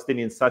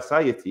Palestinian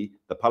society,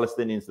 the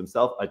Palestinians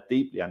themselves, are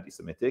deeply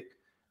anti-Semitic.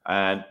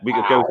 And we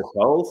could go to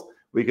polls.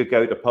 We could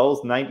go to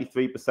polls.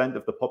 93%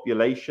 of the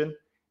population,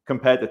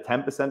 compared to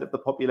 10% of the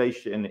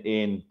population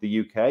in the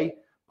UK,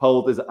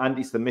 polled as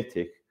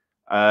anti-Semitic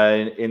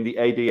in the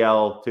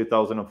ADL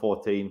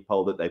 2014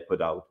 poll that they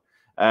put out.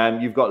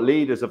 You've got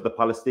leaders of the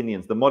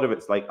Palestinians, the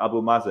moderates like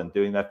Abu Mazen,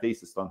 doing their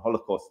thesis on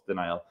Holocaust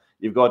denial.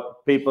 You've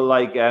got people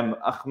like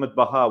Ahmed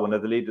Bahar, one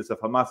of the leaders of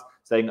Hamas,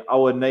 saying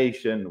our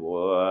nation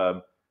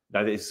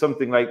that is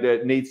something like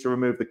that needs to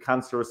remove the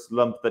cancerous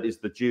lump that is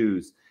the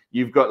Jews.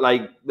 You've got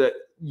like a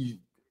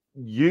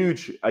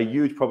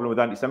huge problem with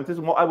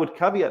anti-Semitism. What I would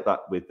caveat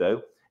that with,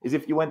 though, is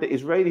if you went to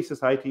Israeli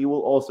society, you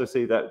will also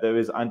see that there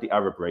is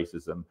anti-Arab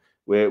racism.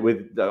 Where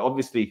with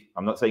obviously,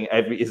 I'm not saying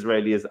every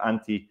Israeli is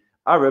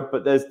anti-Arab,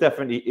 but there's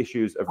definitely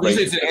issues of racism.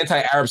 It's an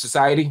anti-Arab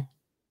society?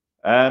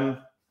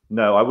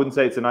 No, I wouldn't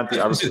say it's an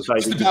anti-Arab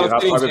society. The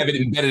Palestinians have it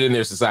embedded in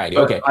their society.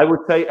 Okay.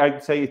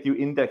 I'd say if you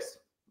index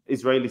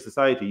Israeli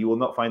society, you will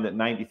not find that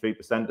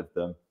 93% of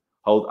them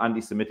hold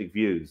anti-Semitic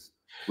views,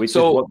 which is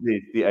what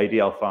the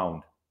ADL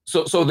found.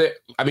 So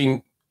I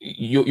mean,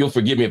 you'll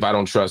forgive me if I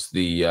don't trust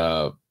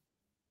the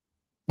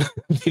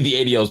the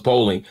ADL's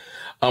polling,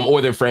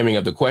 or their framing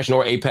of the question,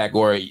 or AIPAC,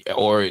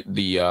 or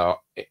the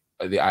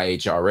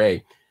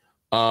IHRA.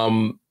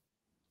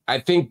 I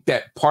think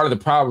that part of the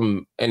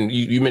problem, and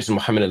you mentioned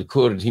Mohammed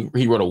al-Kurd,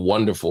 he wrote a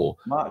wonderful.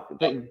 Mark,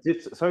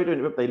 sorry to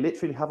interrupt. They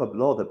literally have a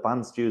law that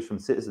bans Jews from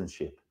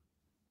citizenship.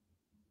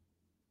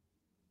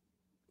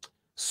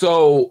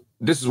 So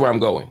this is where I'm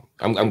going.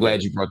 I'm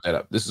glad you brought that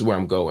up. This is where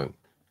I'm going.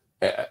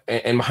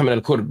 And Mohammed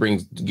al-Kurd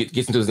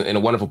gets into this in a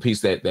wonderful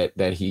piece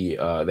that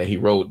he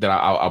wrote that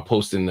I'll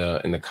post in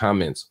the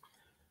comments.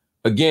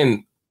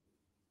 Again,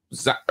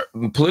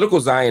 political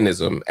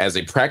Zionism as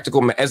an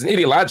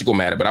ideological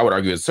matter, but I would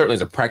argue it certainly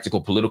as a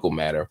practical political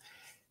matter,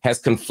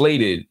 has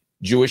conflated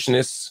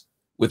Jewishness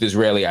with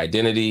Israeli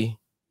identity,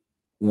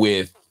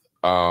 with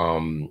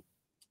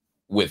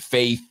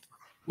faith,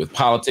 with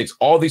politics.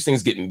 All these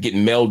things get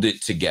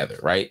melded together,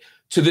 right?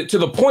 To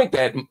the point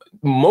that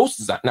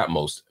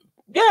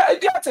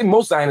I'd say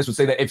most Zionists would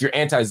say that if you're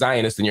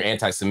anti-Zionist, then you're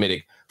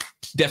anti-Semitic,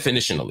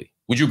 definitionally.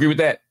 Would you agree with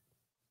that?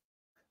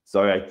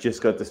 Sorry, I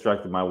just got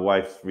distracted. My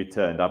wife's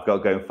returned. I've got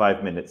to go in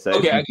 5 minutes. So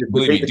okay,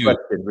 repeat the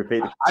question.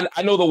 Repeat.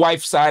 I know the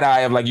wife side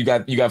eye of like you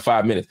got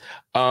 5 minutes.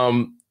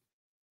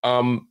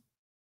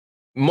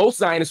 Most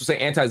Zionists would say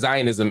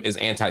anti-Zionism is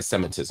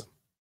anti-Semitism,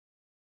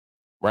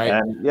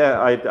 right?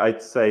 Yeah,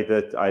 I'd say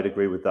that I'd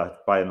agree with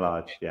that by and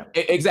large. Yeah,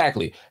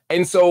 exactly.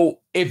 And so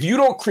if you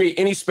don't create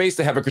any space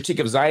to have a critique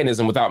of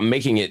Zionism without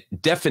making it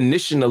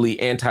definitionally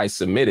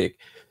anti-Semitic,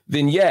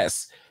 then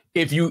yes,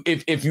 if you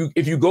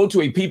go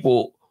to a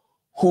people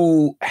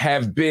who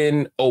have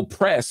been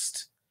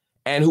oppressed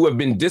and who have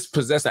been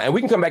dispossessed, and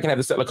we can come back and have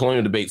the settler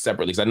colonial debate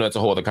separately because I know that's a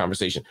whole other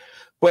conversation.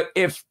 But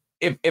if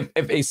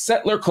a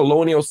settler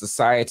colonial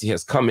society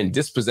has come and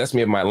dispossessed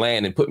me of my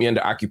land and put me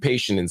under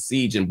occupation and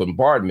siege and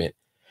bombardment,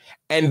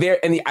 and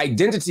the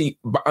identity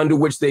under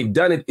which they've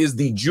done it is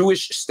the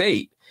Jewish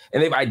state,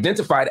 and they've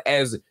identified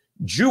as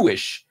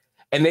Jewish,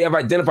 and they have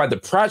identified the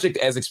project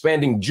as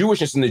expanding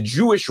Jewishness and the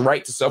Jewish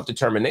right to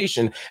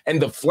self-determination,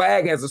 and the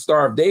flag has the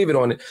Star of David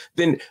on it,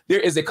 then there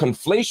is a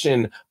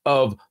conflation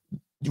of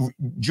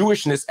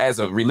Jewishness as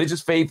a religious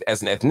faith,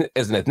 as an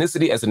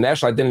ethnicity, as a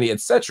national identity,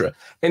 etc.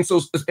 And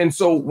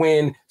so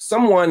when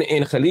someone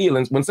in Khalil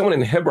and when someone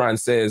in Hebron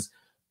says,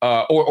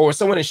 or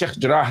someone in Sheikh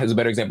Jarrah has a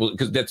better example,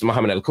 because that's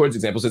Muhammad al-Kurd's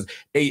example, says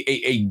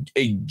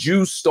a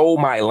Jew stole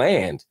my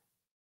land.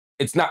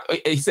 It's not,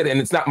 he said, and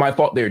it's not my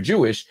fault they're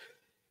Jewish.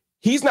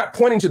 He's not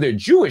pointing to their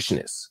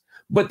Jewishness,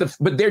 but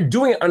they're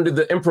doing it under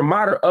the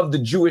imprimatur of the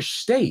Jewish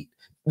state.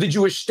 The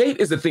Jewish state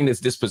is the thing that's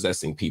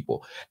dispossessing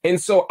people. And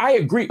so I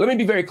agree. Let me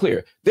be very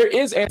clear. There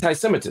is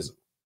anti-Semitism.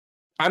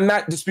 I'm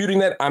not disputing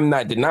that. I'm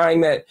not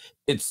denying that.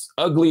 It's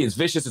ugly. It's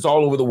vicious. It's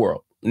all over the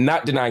world.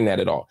 Not denying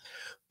that at all.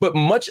 But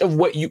much of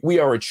what we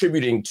are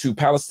attributing to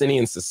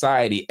Palestinian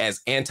society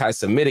as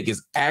anti-Semitic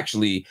is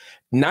actually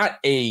not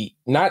a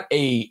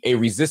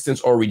resistance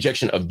or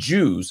rejection of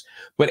Jews,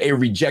 but a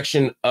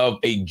rejection of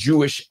a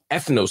Jewish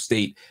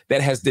ethno-state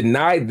that has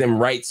denied them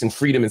rights and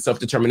freedom and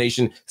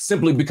self-determination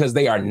simply because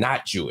they are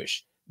not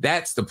Jewish.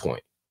 That's the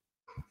point.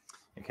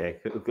 Okay,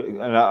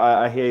 and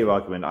I hear your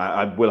argument.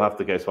 I will have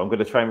to go, so I'm going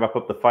to try and wrap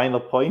up the final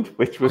point,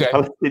 which was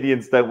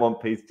Palestinians don't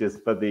want peace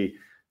just for the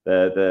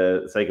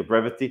sake of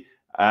brevity.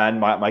 And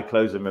my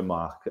closing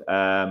remark.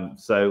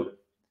 So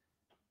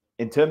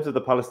in terms of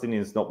the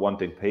Palestinians not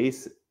wanting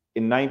peace,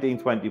 in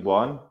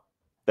 1921,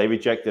 they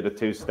rejected a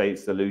two-state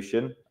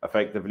solution,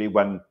 effectively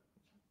when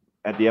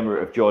the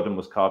Emirate of Jordan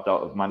was carved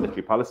out of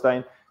mandatory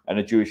Palestine and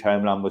a Jewish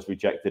homeland was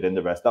rejected in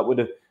the rest. That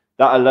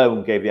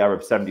alone gave the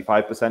Arabs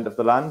 75% of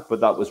the land, but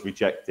that was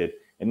rejected.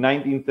 In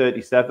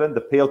 1937, the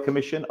Peel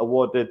Commission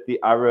awarded the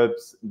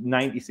Arabs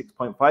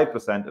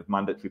 96.5% of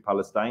mandatory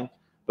Palestine,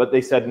 but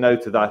they said no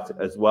to that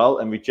as well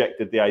and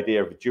rejected the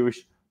idea of a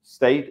Jewish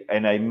state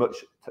in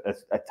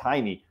a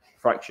tiny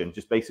fraction,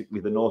 just basically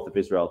the north of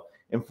Israel.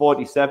 In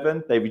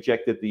 1947, they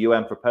rejected the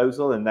UN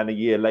proposal, and then a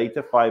year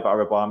later, 5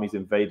 Arab armies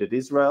invaded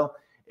Israel.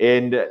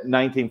 In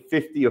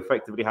 1950, you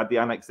effectively had the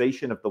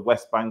annexation of the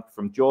West Bank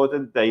from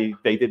Jordan. They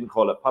didn't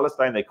call it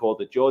Palestine, they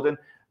called it Jordan.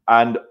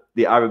 And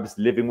the Arabs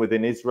living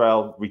within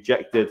Israel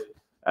rejected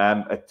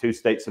a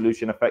two-state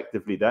solution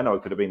effectively then, or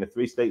it could have been a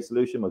three-state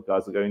solution with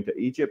Gaza going to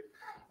Egypt.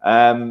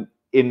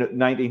 In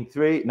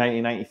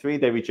 1993,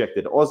 they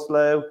rejected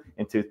Oslo.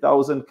 In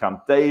 2000,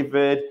 Camp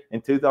David.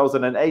 In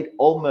 2008,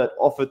 Olmert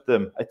offered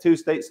them a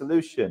two-state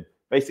solution.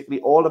 Basically,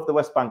 all of the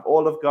West Bank,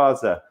 all of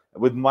Gaza,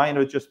 with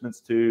minor adjustments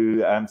to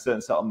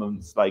certain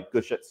settlements like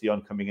Gush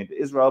Etzion coming into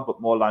Israel,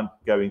 but more land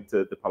going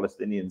to the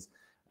Palestinians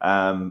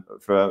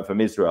from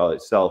Israel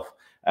itself.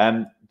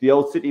 The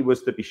old city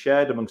was to be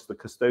shared amongst the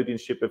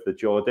custodianship of the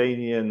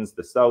Jordanians,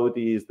 the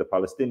Saudis, the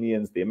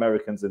Palestinians, the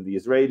Americans, and the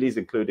Israelis,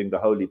 including the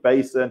Holy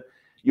Basin.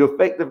 You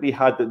effectively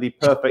had the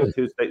perfect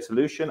two-state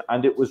solution,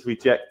 and it was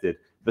rejected.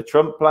 The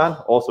Trump plan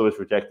also was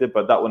rejected,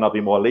 but that one I'll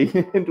be more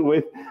lenient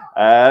with.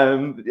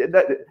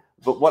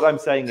 But what I'm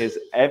saying is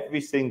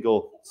every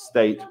single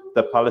state,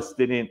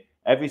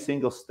 every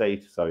single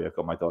state, sorry, I've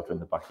got my daughter in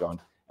the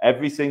background.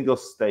 Every single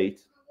state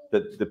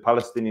that the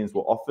Palestinians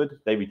were offered,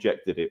 they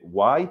rejected it.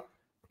 Why?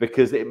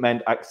 Because it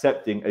meant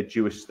accepting a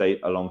Jewish state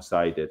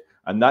alongside it.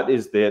 And that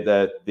is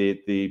the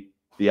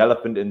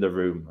elephant in the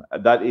room.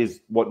 That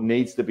is what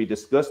needs to be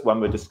discussed when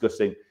we're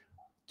discussing,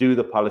 do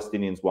the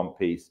Palestinians want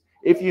peace?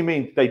 If you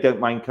mean they don't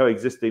mind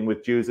coexisting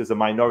with Jews as a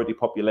minority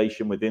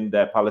population within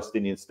their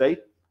Palestinian state,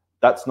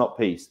 that's not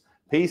peace.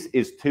 Peace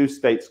is two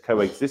states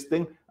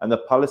coexisting, and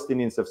the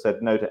Palestinians have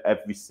said no to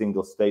every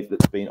single state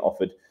that's been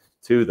offered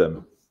to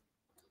them.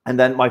 And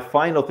then my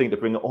final thing to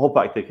bring it all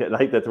back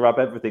to wrap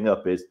everything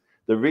up is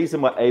the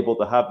reason we're able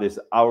to have this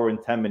hour and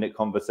 10-minute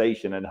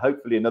conversation, and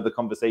hopefully another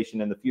conversation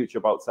in the future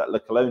about settler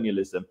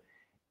colonialism,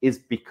 is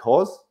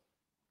because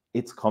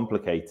it's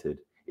complicated.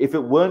 If it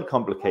weren't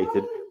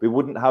complicated, we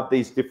wouldn't have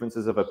these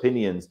differences of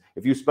opinions.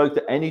 If you spoke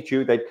to any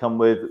Jew, they'd come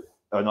with,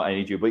 or not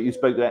any Jew, but you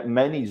spoke to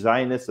many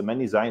Zionists and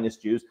many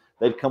Zionist Jews,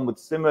 they'd come with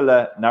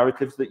similar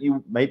narratives that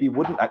you maybe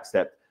wouldn't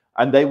accept.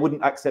 And they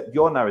wouldn't accept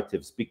your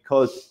narratives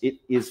because it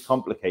is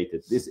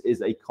complicated. This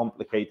is a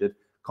complicated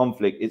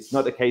conflict. It's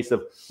not a case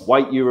of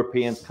white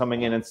Europeans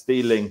coming in and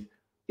stealing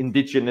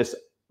indigenous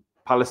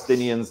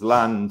Palestinians'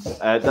 land.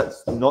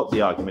 That's not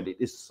the argument. It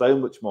is so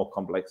much more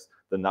complex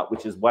than that,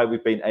 which is why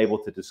we've been able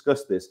to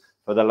discuss this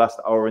for the last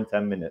hour and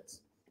 10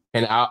 minutes.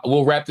 And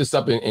we'll wrap this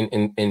up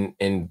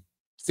in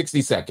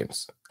 60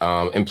 seconds.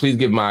 And please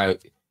give my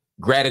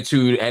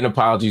gratitude and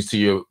apologies to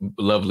your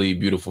lovely,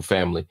 beautiful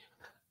family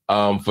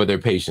for their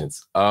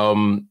patience.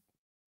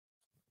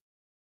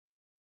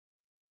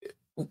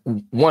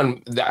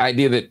 One, the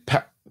idea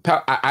that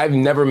I've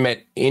never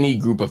met any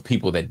group of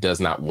people that does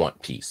not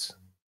want peace.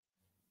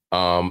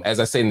 As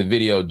I say in the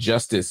video,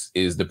 justice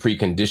is the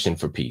precondition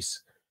for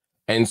peace.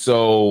 And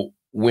so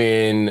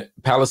when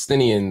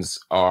Palestinians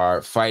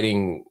are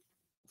fighting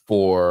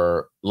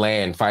for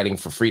land, fighting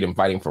for freedom,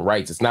 fighting for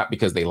rights, it's not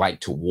because they like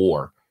to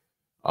war.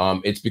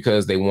 It's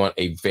because they want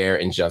a fair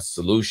and just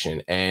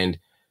solution. And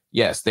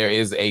yes, there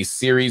is a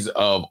series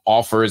of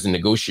offers and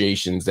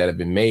negotiations that have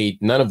been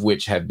made, none of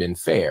which have been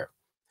fair.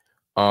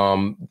 I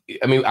mean,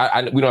 we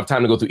don't have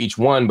time to go through each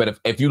one, but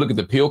if you look at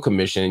the Peel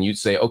Commission and you'd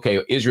say,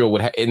 okay, Israel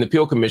would have in the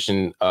Peel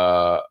Commission,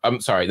 I'm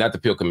sorry, not the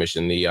Peel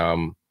Commission, the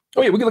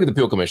oh yeah, we can look at the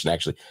Peel Commission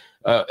actually.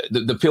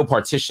 The Peel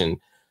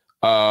Partition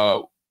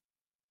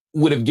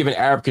would have given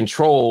Arab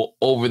control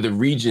over the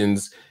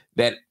regions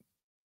that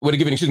would have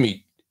given, excuse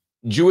me,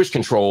 Jewish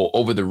control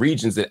over the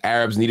regions that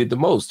Arabs needed the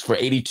most for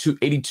 82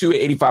 to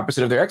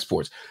 85% of their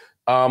exports.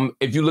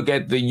 If you look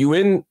at the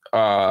UN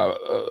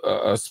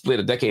split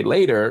a decade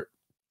later,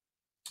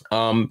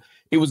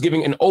 it was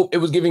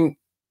giving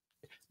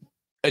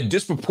a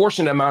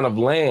disproportionate amount of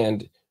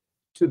land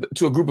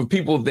to a group of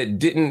people that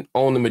didn't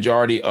own the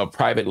majority of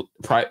private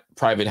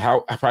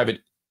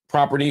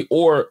property,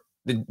 or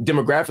the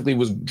demographically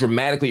was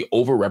dramatically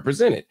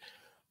overrepresented.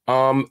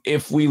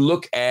 If we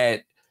look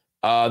at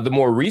the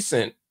more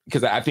recent,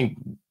 because I think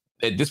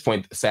at this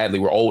point, sadly,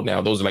 we're old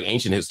now. Those are like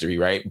ancient history,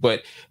 right?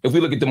 But if we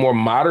look at the more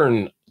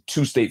modern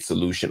two-state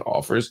solution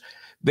offers,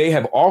 they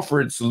have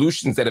offered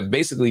solutions that have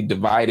basically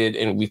divided,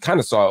 and we kind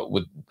of saw it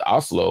with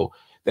Oslo,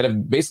 that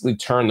have basically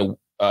turned the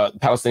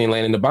Palestinian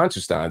land into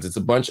Bantustans. It's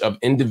a bunch of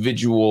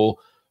individual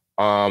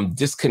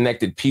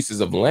disconnected pieces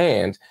of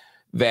land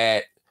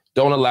that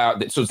don't allow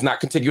that. So it's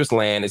not contiguous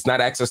land. It's not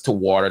access to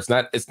water.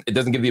 It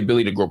doesn't give the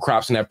ability to grow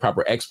crops and have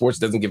proper exports.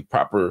 It doesn't give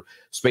proper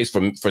space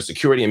for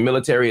security and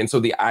military. And so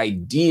the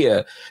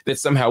idea that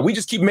somehow we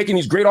just keep making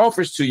these great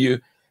offers to you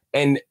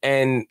and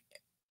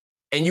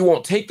you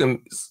won't take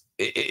them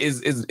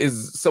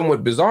is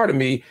somewhat bizarre to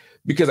me,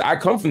 because I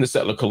come from the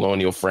settler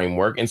colonial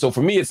framework. And so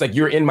for me, it's like,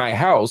 you're in my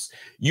house,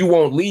 you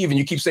won't leave, and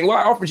you keep saying, well,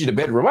 I offered you the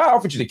bedroom, I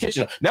offered you the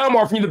kitchen, now I'm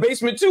offering you the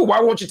basement too. Why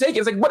won't you take it?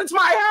 It's like, but it's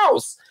my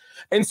house.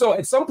 And so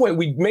at some point,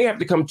 we may have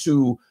to come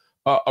to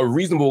a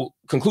reasonable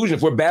conclusion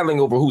if we're battling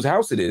over whose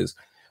house it is.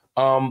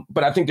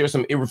 But I think there's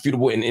some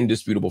irrefutable and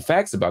indisputable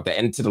facts about that.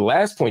 And to the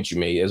last point you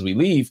made as we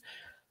leave,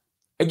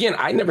 again,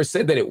 I never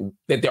said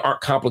that there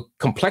aren't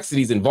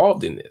complexities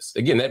involved in this.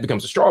 Again, that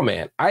becomes a straw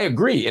man. I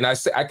agree. And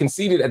I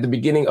conceded at the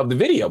beginning of the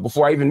video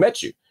before I even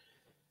met you.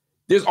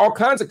 There's all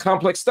kinds of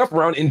complex stuff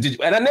around, and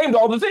I named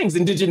all the things: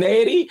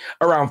 indigeneity,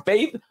 around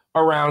faith,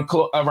 around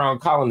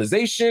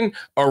colonization,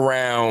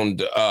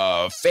 around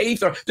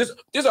faith.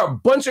 There's a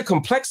bunch of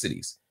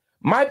complexities.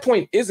 My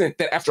point isn't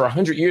that after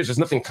 100 years, there's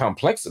nothing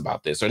complex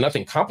about this or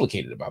nothing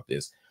complicated about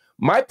this.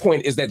 My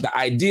point is that the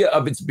idea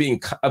of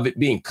it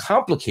being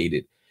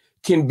complicated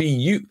can be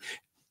you.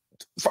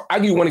 I'll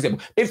give you one example.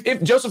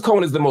 If Joseph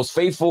Cohen is the most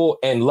faithful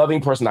and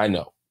loving person I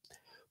know,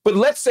 but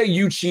let's say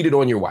you cheated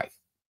on your wife,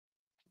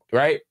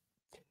 right?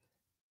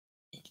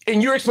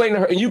 And you're explaining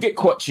to her, and you get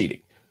caught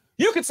cheating.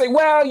 You could say,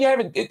 well, you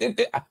haven't,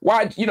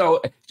 why,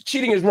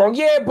 cheating is wrong.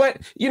 Yeah, but,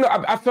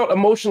 I felt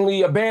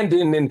emotionally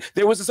abandoned, and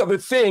there was this other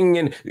thing,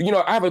 and,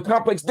 I have a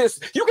complex this.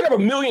 You can have a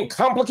million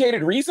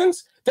complicated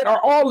reasons that are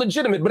all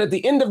legitimate, but at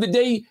the end of the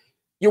day,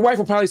 your wife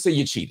will probably say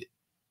you cheated,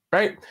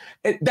 right?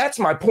 And that's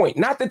my point.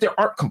 Not that there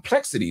aren't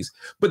complexities,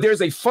 but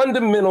there's a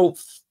fundamental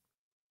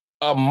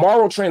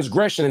moral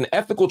transgression and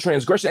ethical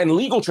transgression and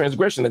legal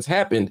transgression that's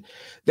happened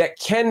that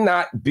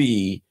cannot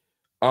be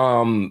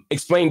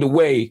explained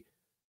away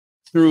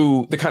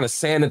through the kind of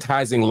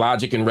sanitizing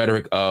logic and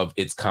rhetoric of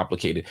it's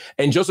complicated.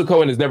 And Joseph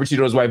Cohen has never cheated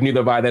on his wife,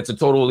 neither have I. That's a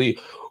totally,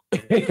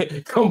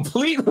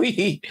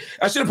 completely,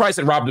 I should have probably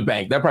said robbed a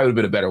bank. That probably would have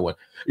been a better one.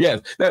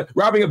 Yes,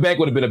 robbing a bank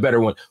would have been a better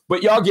one.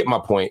 But y'all get my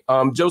point.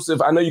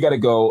 Joseph, I know you got to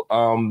go.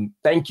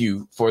 Thank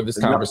you for this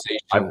conversation.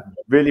 I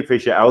really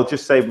appreciate it. I'll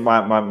just say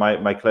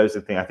my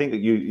closing thing. I think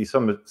that you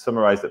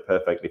summarized it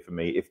perfectly for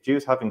me. If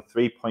Jews having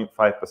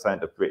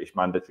 3.5% of British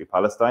mandatory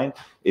Palestine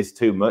is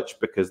too much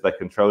because they're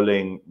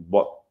controlling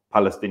what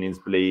Palestinians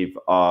believe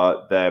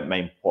are their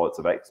main ports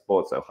of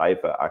export, so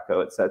Haifa,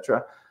 Akko,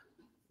 etc.,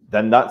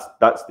 then that's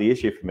the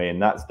issue for me,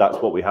 and that's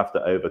what we have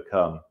to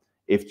overcome.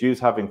 If Jews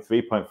having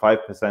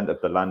 3.5%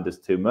 of the land is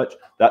too much,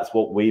 that's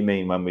what we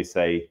mean when we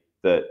say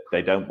that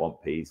they don't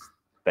want peace.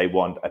 They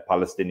want a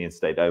Palestinian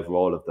state over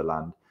all of the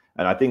land.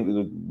 And I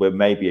think we're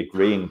maybe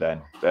agreeing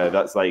then.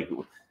 That's like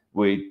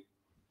we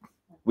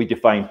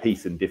define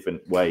peace in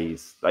different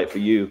ways. Like for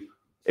you,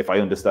 if I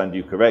understand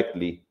you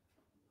correctly,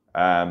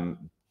 that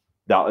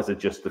is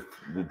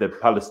the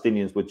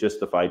Palestinians were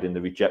justified in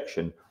the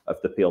rejection of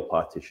the Peel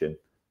partition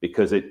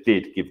because it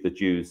did give the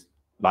Jews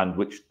land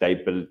which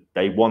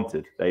they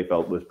wanted, they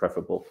felt was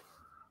preferable.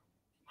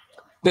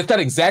 That's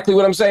not exactly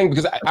what I'm saying,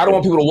 because I don't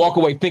want people to walk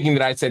away thinking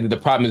that I said that the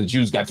problem is the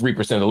Jews got 3%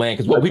 of the land,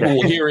 because what people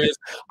will hear is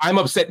I'm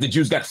upset the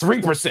Jews got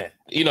 3%.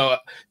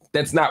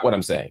 That's not what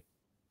I'm saying.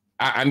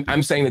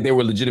 I'm saying that there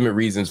were legitimate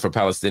reasons for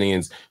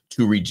Palestinians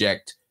to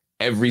reject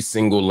every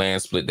single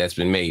land split that's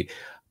been made.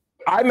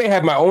 I may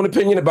have my own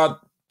opinion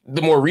about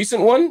the more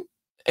recent one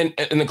and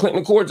the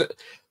Clinton Accords,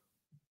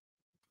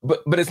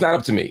 but it's not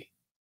up to me.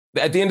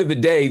 At the end of the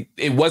day,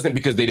 it wasn't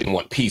because they didn't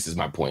want peace, is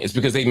my point. It's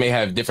because they may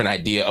have a different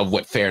idea of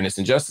what fairness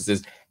and justice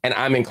is, and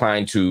I'm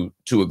inclined to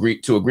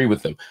agree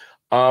with them.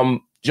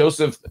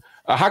 Joseph,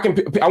 how can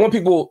I want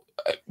people?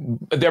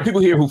 There are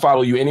people here who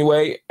follow you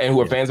anyway and who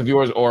are fans of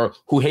yours, or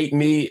who hate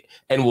me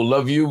and will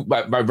love you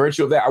by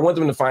virtue of that. I want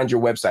them to find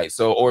your website,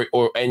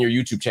 and your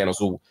YouTube channel.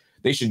 So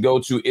they should go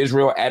to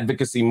Israel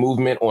Advocacy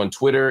Movement on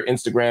Twitter,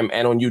 Instagram,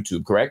 and on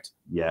YouTube. Correct?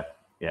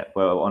 Yeah,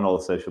 well, on all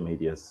social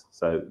medias.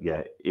 So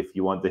yeah, if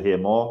you want to hear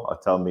more or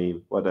tell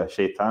me what a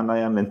shaitan I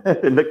am in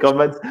the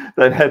comments,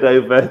 then head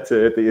over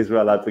to the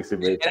Israel Advocacy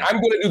Movement. And I'm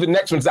going to do the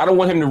next one because I don't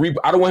want him to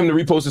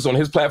repost this on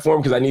his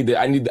platform because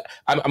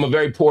I'm a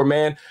very poor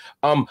man.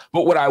 But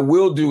what I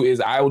will do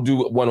is I will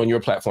do one on your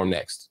platform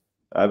next.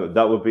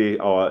 That would be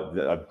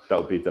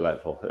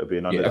delightful. It would be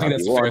an honor. I think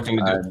that's a fair thing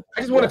to do. I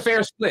just want a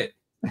fair split.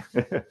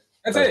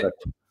 That's it.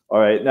 All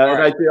right. No,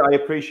 I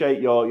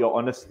appreciate your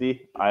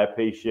honesty. I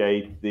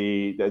appreciate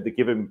the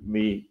giving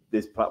me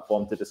this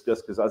platform to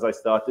discuss, because as I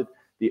started,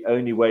 the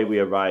only way we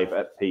arrive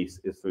at peace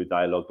is through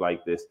dialogue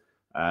like this.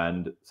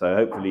 And so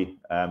hopefully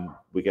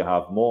we can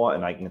have more,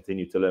 and I can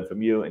continue to learn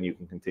from you, and you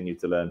can continue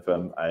to learn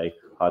from a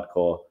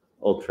hardcore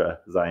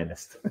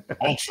ultra-Zionist.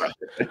 Ultra.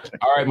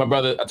 All right, my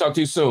brother. I'll talk to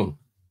you soon.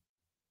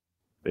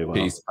 Be well.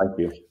 Peace. Thank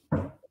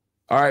you.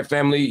 All right,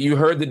 family, you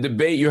heard the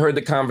debate, you heard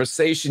the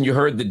conversation, you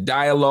heard the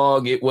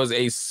dialogue. It was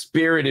a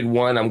spirited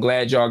one. I'm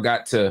glad y'all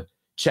got to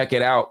check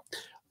it out.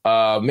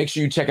 Make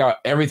sure you check out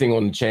everything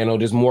on the channel.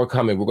 There's more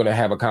coming. We're going to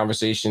have a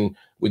conversation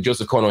with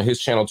Joseph Cohen on his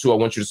channel too. I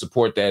want you to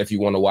support that if you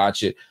want to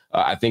watch it.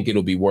 I think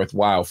it'll be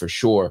worthwhile for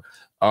sure.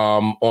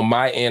 On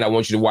my end, I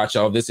want you to watch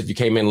all this. If you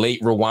came in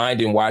late, rewind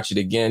and watch it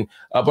again.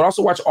 But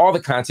also watch all the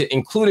content,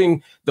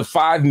 including the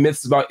 5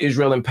 myths about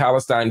Israel and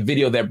Palestine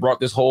video that brought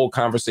this whole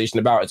conversation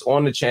about. It's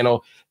on the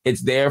channel.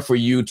 It's there for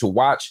you to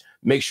watch.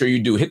 Make sure you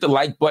do. Hit the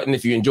like button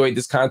if you enjoyed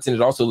this content.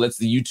 It also lets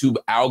the YouTube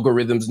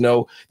algorithms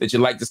know that you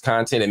like this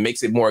content and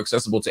makes it more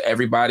accessible to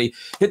everybody.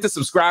 Hit the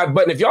subscribe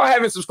button. If y'all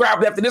haven't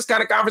subscribed after this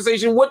kind of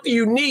conversation, what do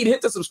you need?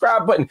 Hit the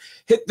subscribe button.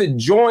 Hit the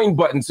join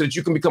button so that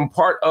you can become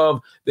part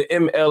of the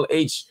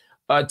MLH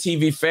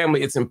TV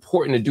family. It's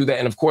important to do that.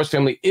 And of course,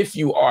 family, if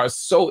you are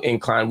so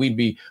inclined, we'd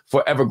be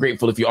forever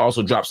grateful if you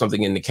also drop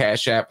something in the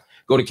Cash App.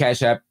 Go to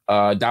Cash App,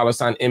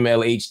 $MLH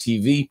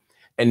TV,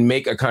 and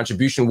make a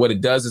contribution. What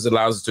it does is it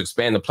allows us to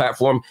expand the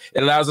platform.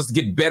 It allows us to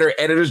get better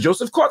editors.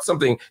 Joseph caught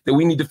something that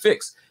we need to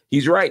fix.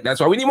 He's right. That's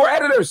why we need more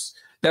editors.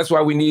 That's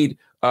why we need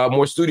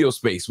more studio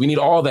space. We need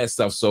all that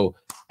stuff. So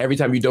every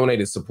time you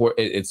donate, it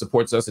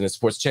supports us and it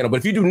supports the channel. But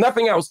if you do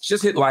nothing else,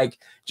 just hit like,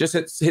 just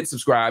hit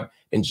subscribe,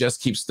 and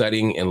just keep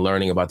studying and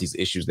learning about these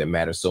issues that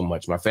matter so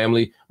much. My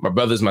family, my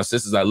brothers, my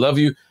sisters, I love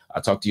you.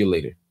 I'll talk to you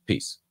later.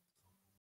 Peace.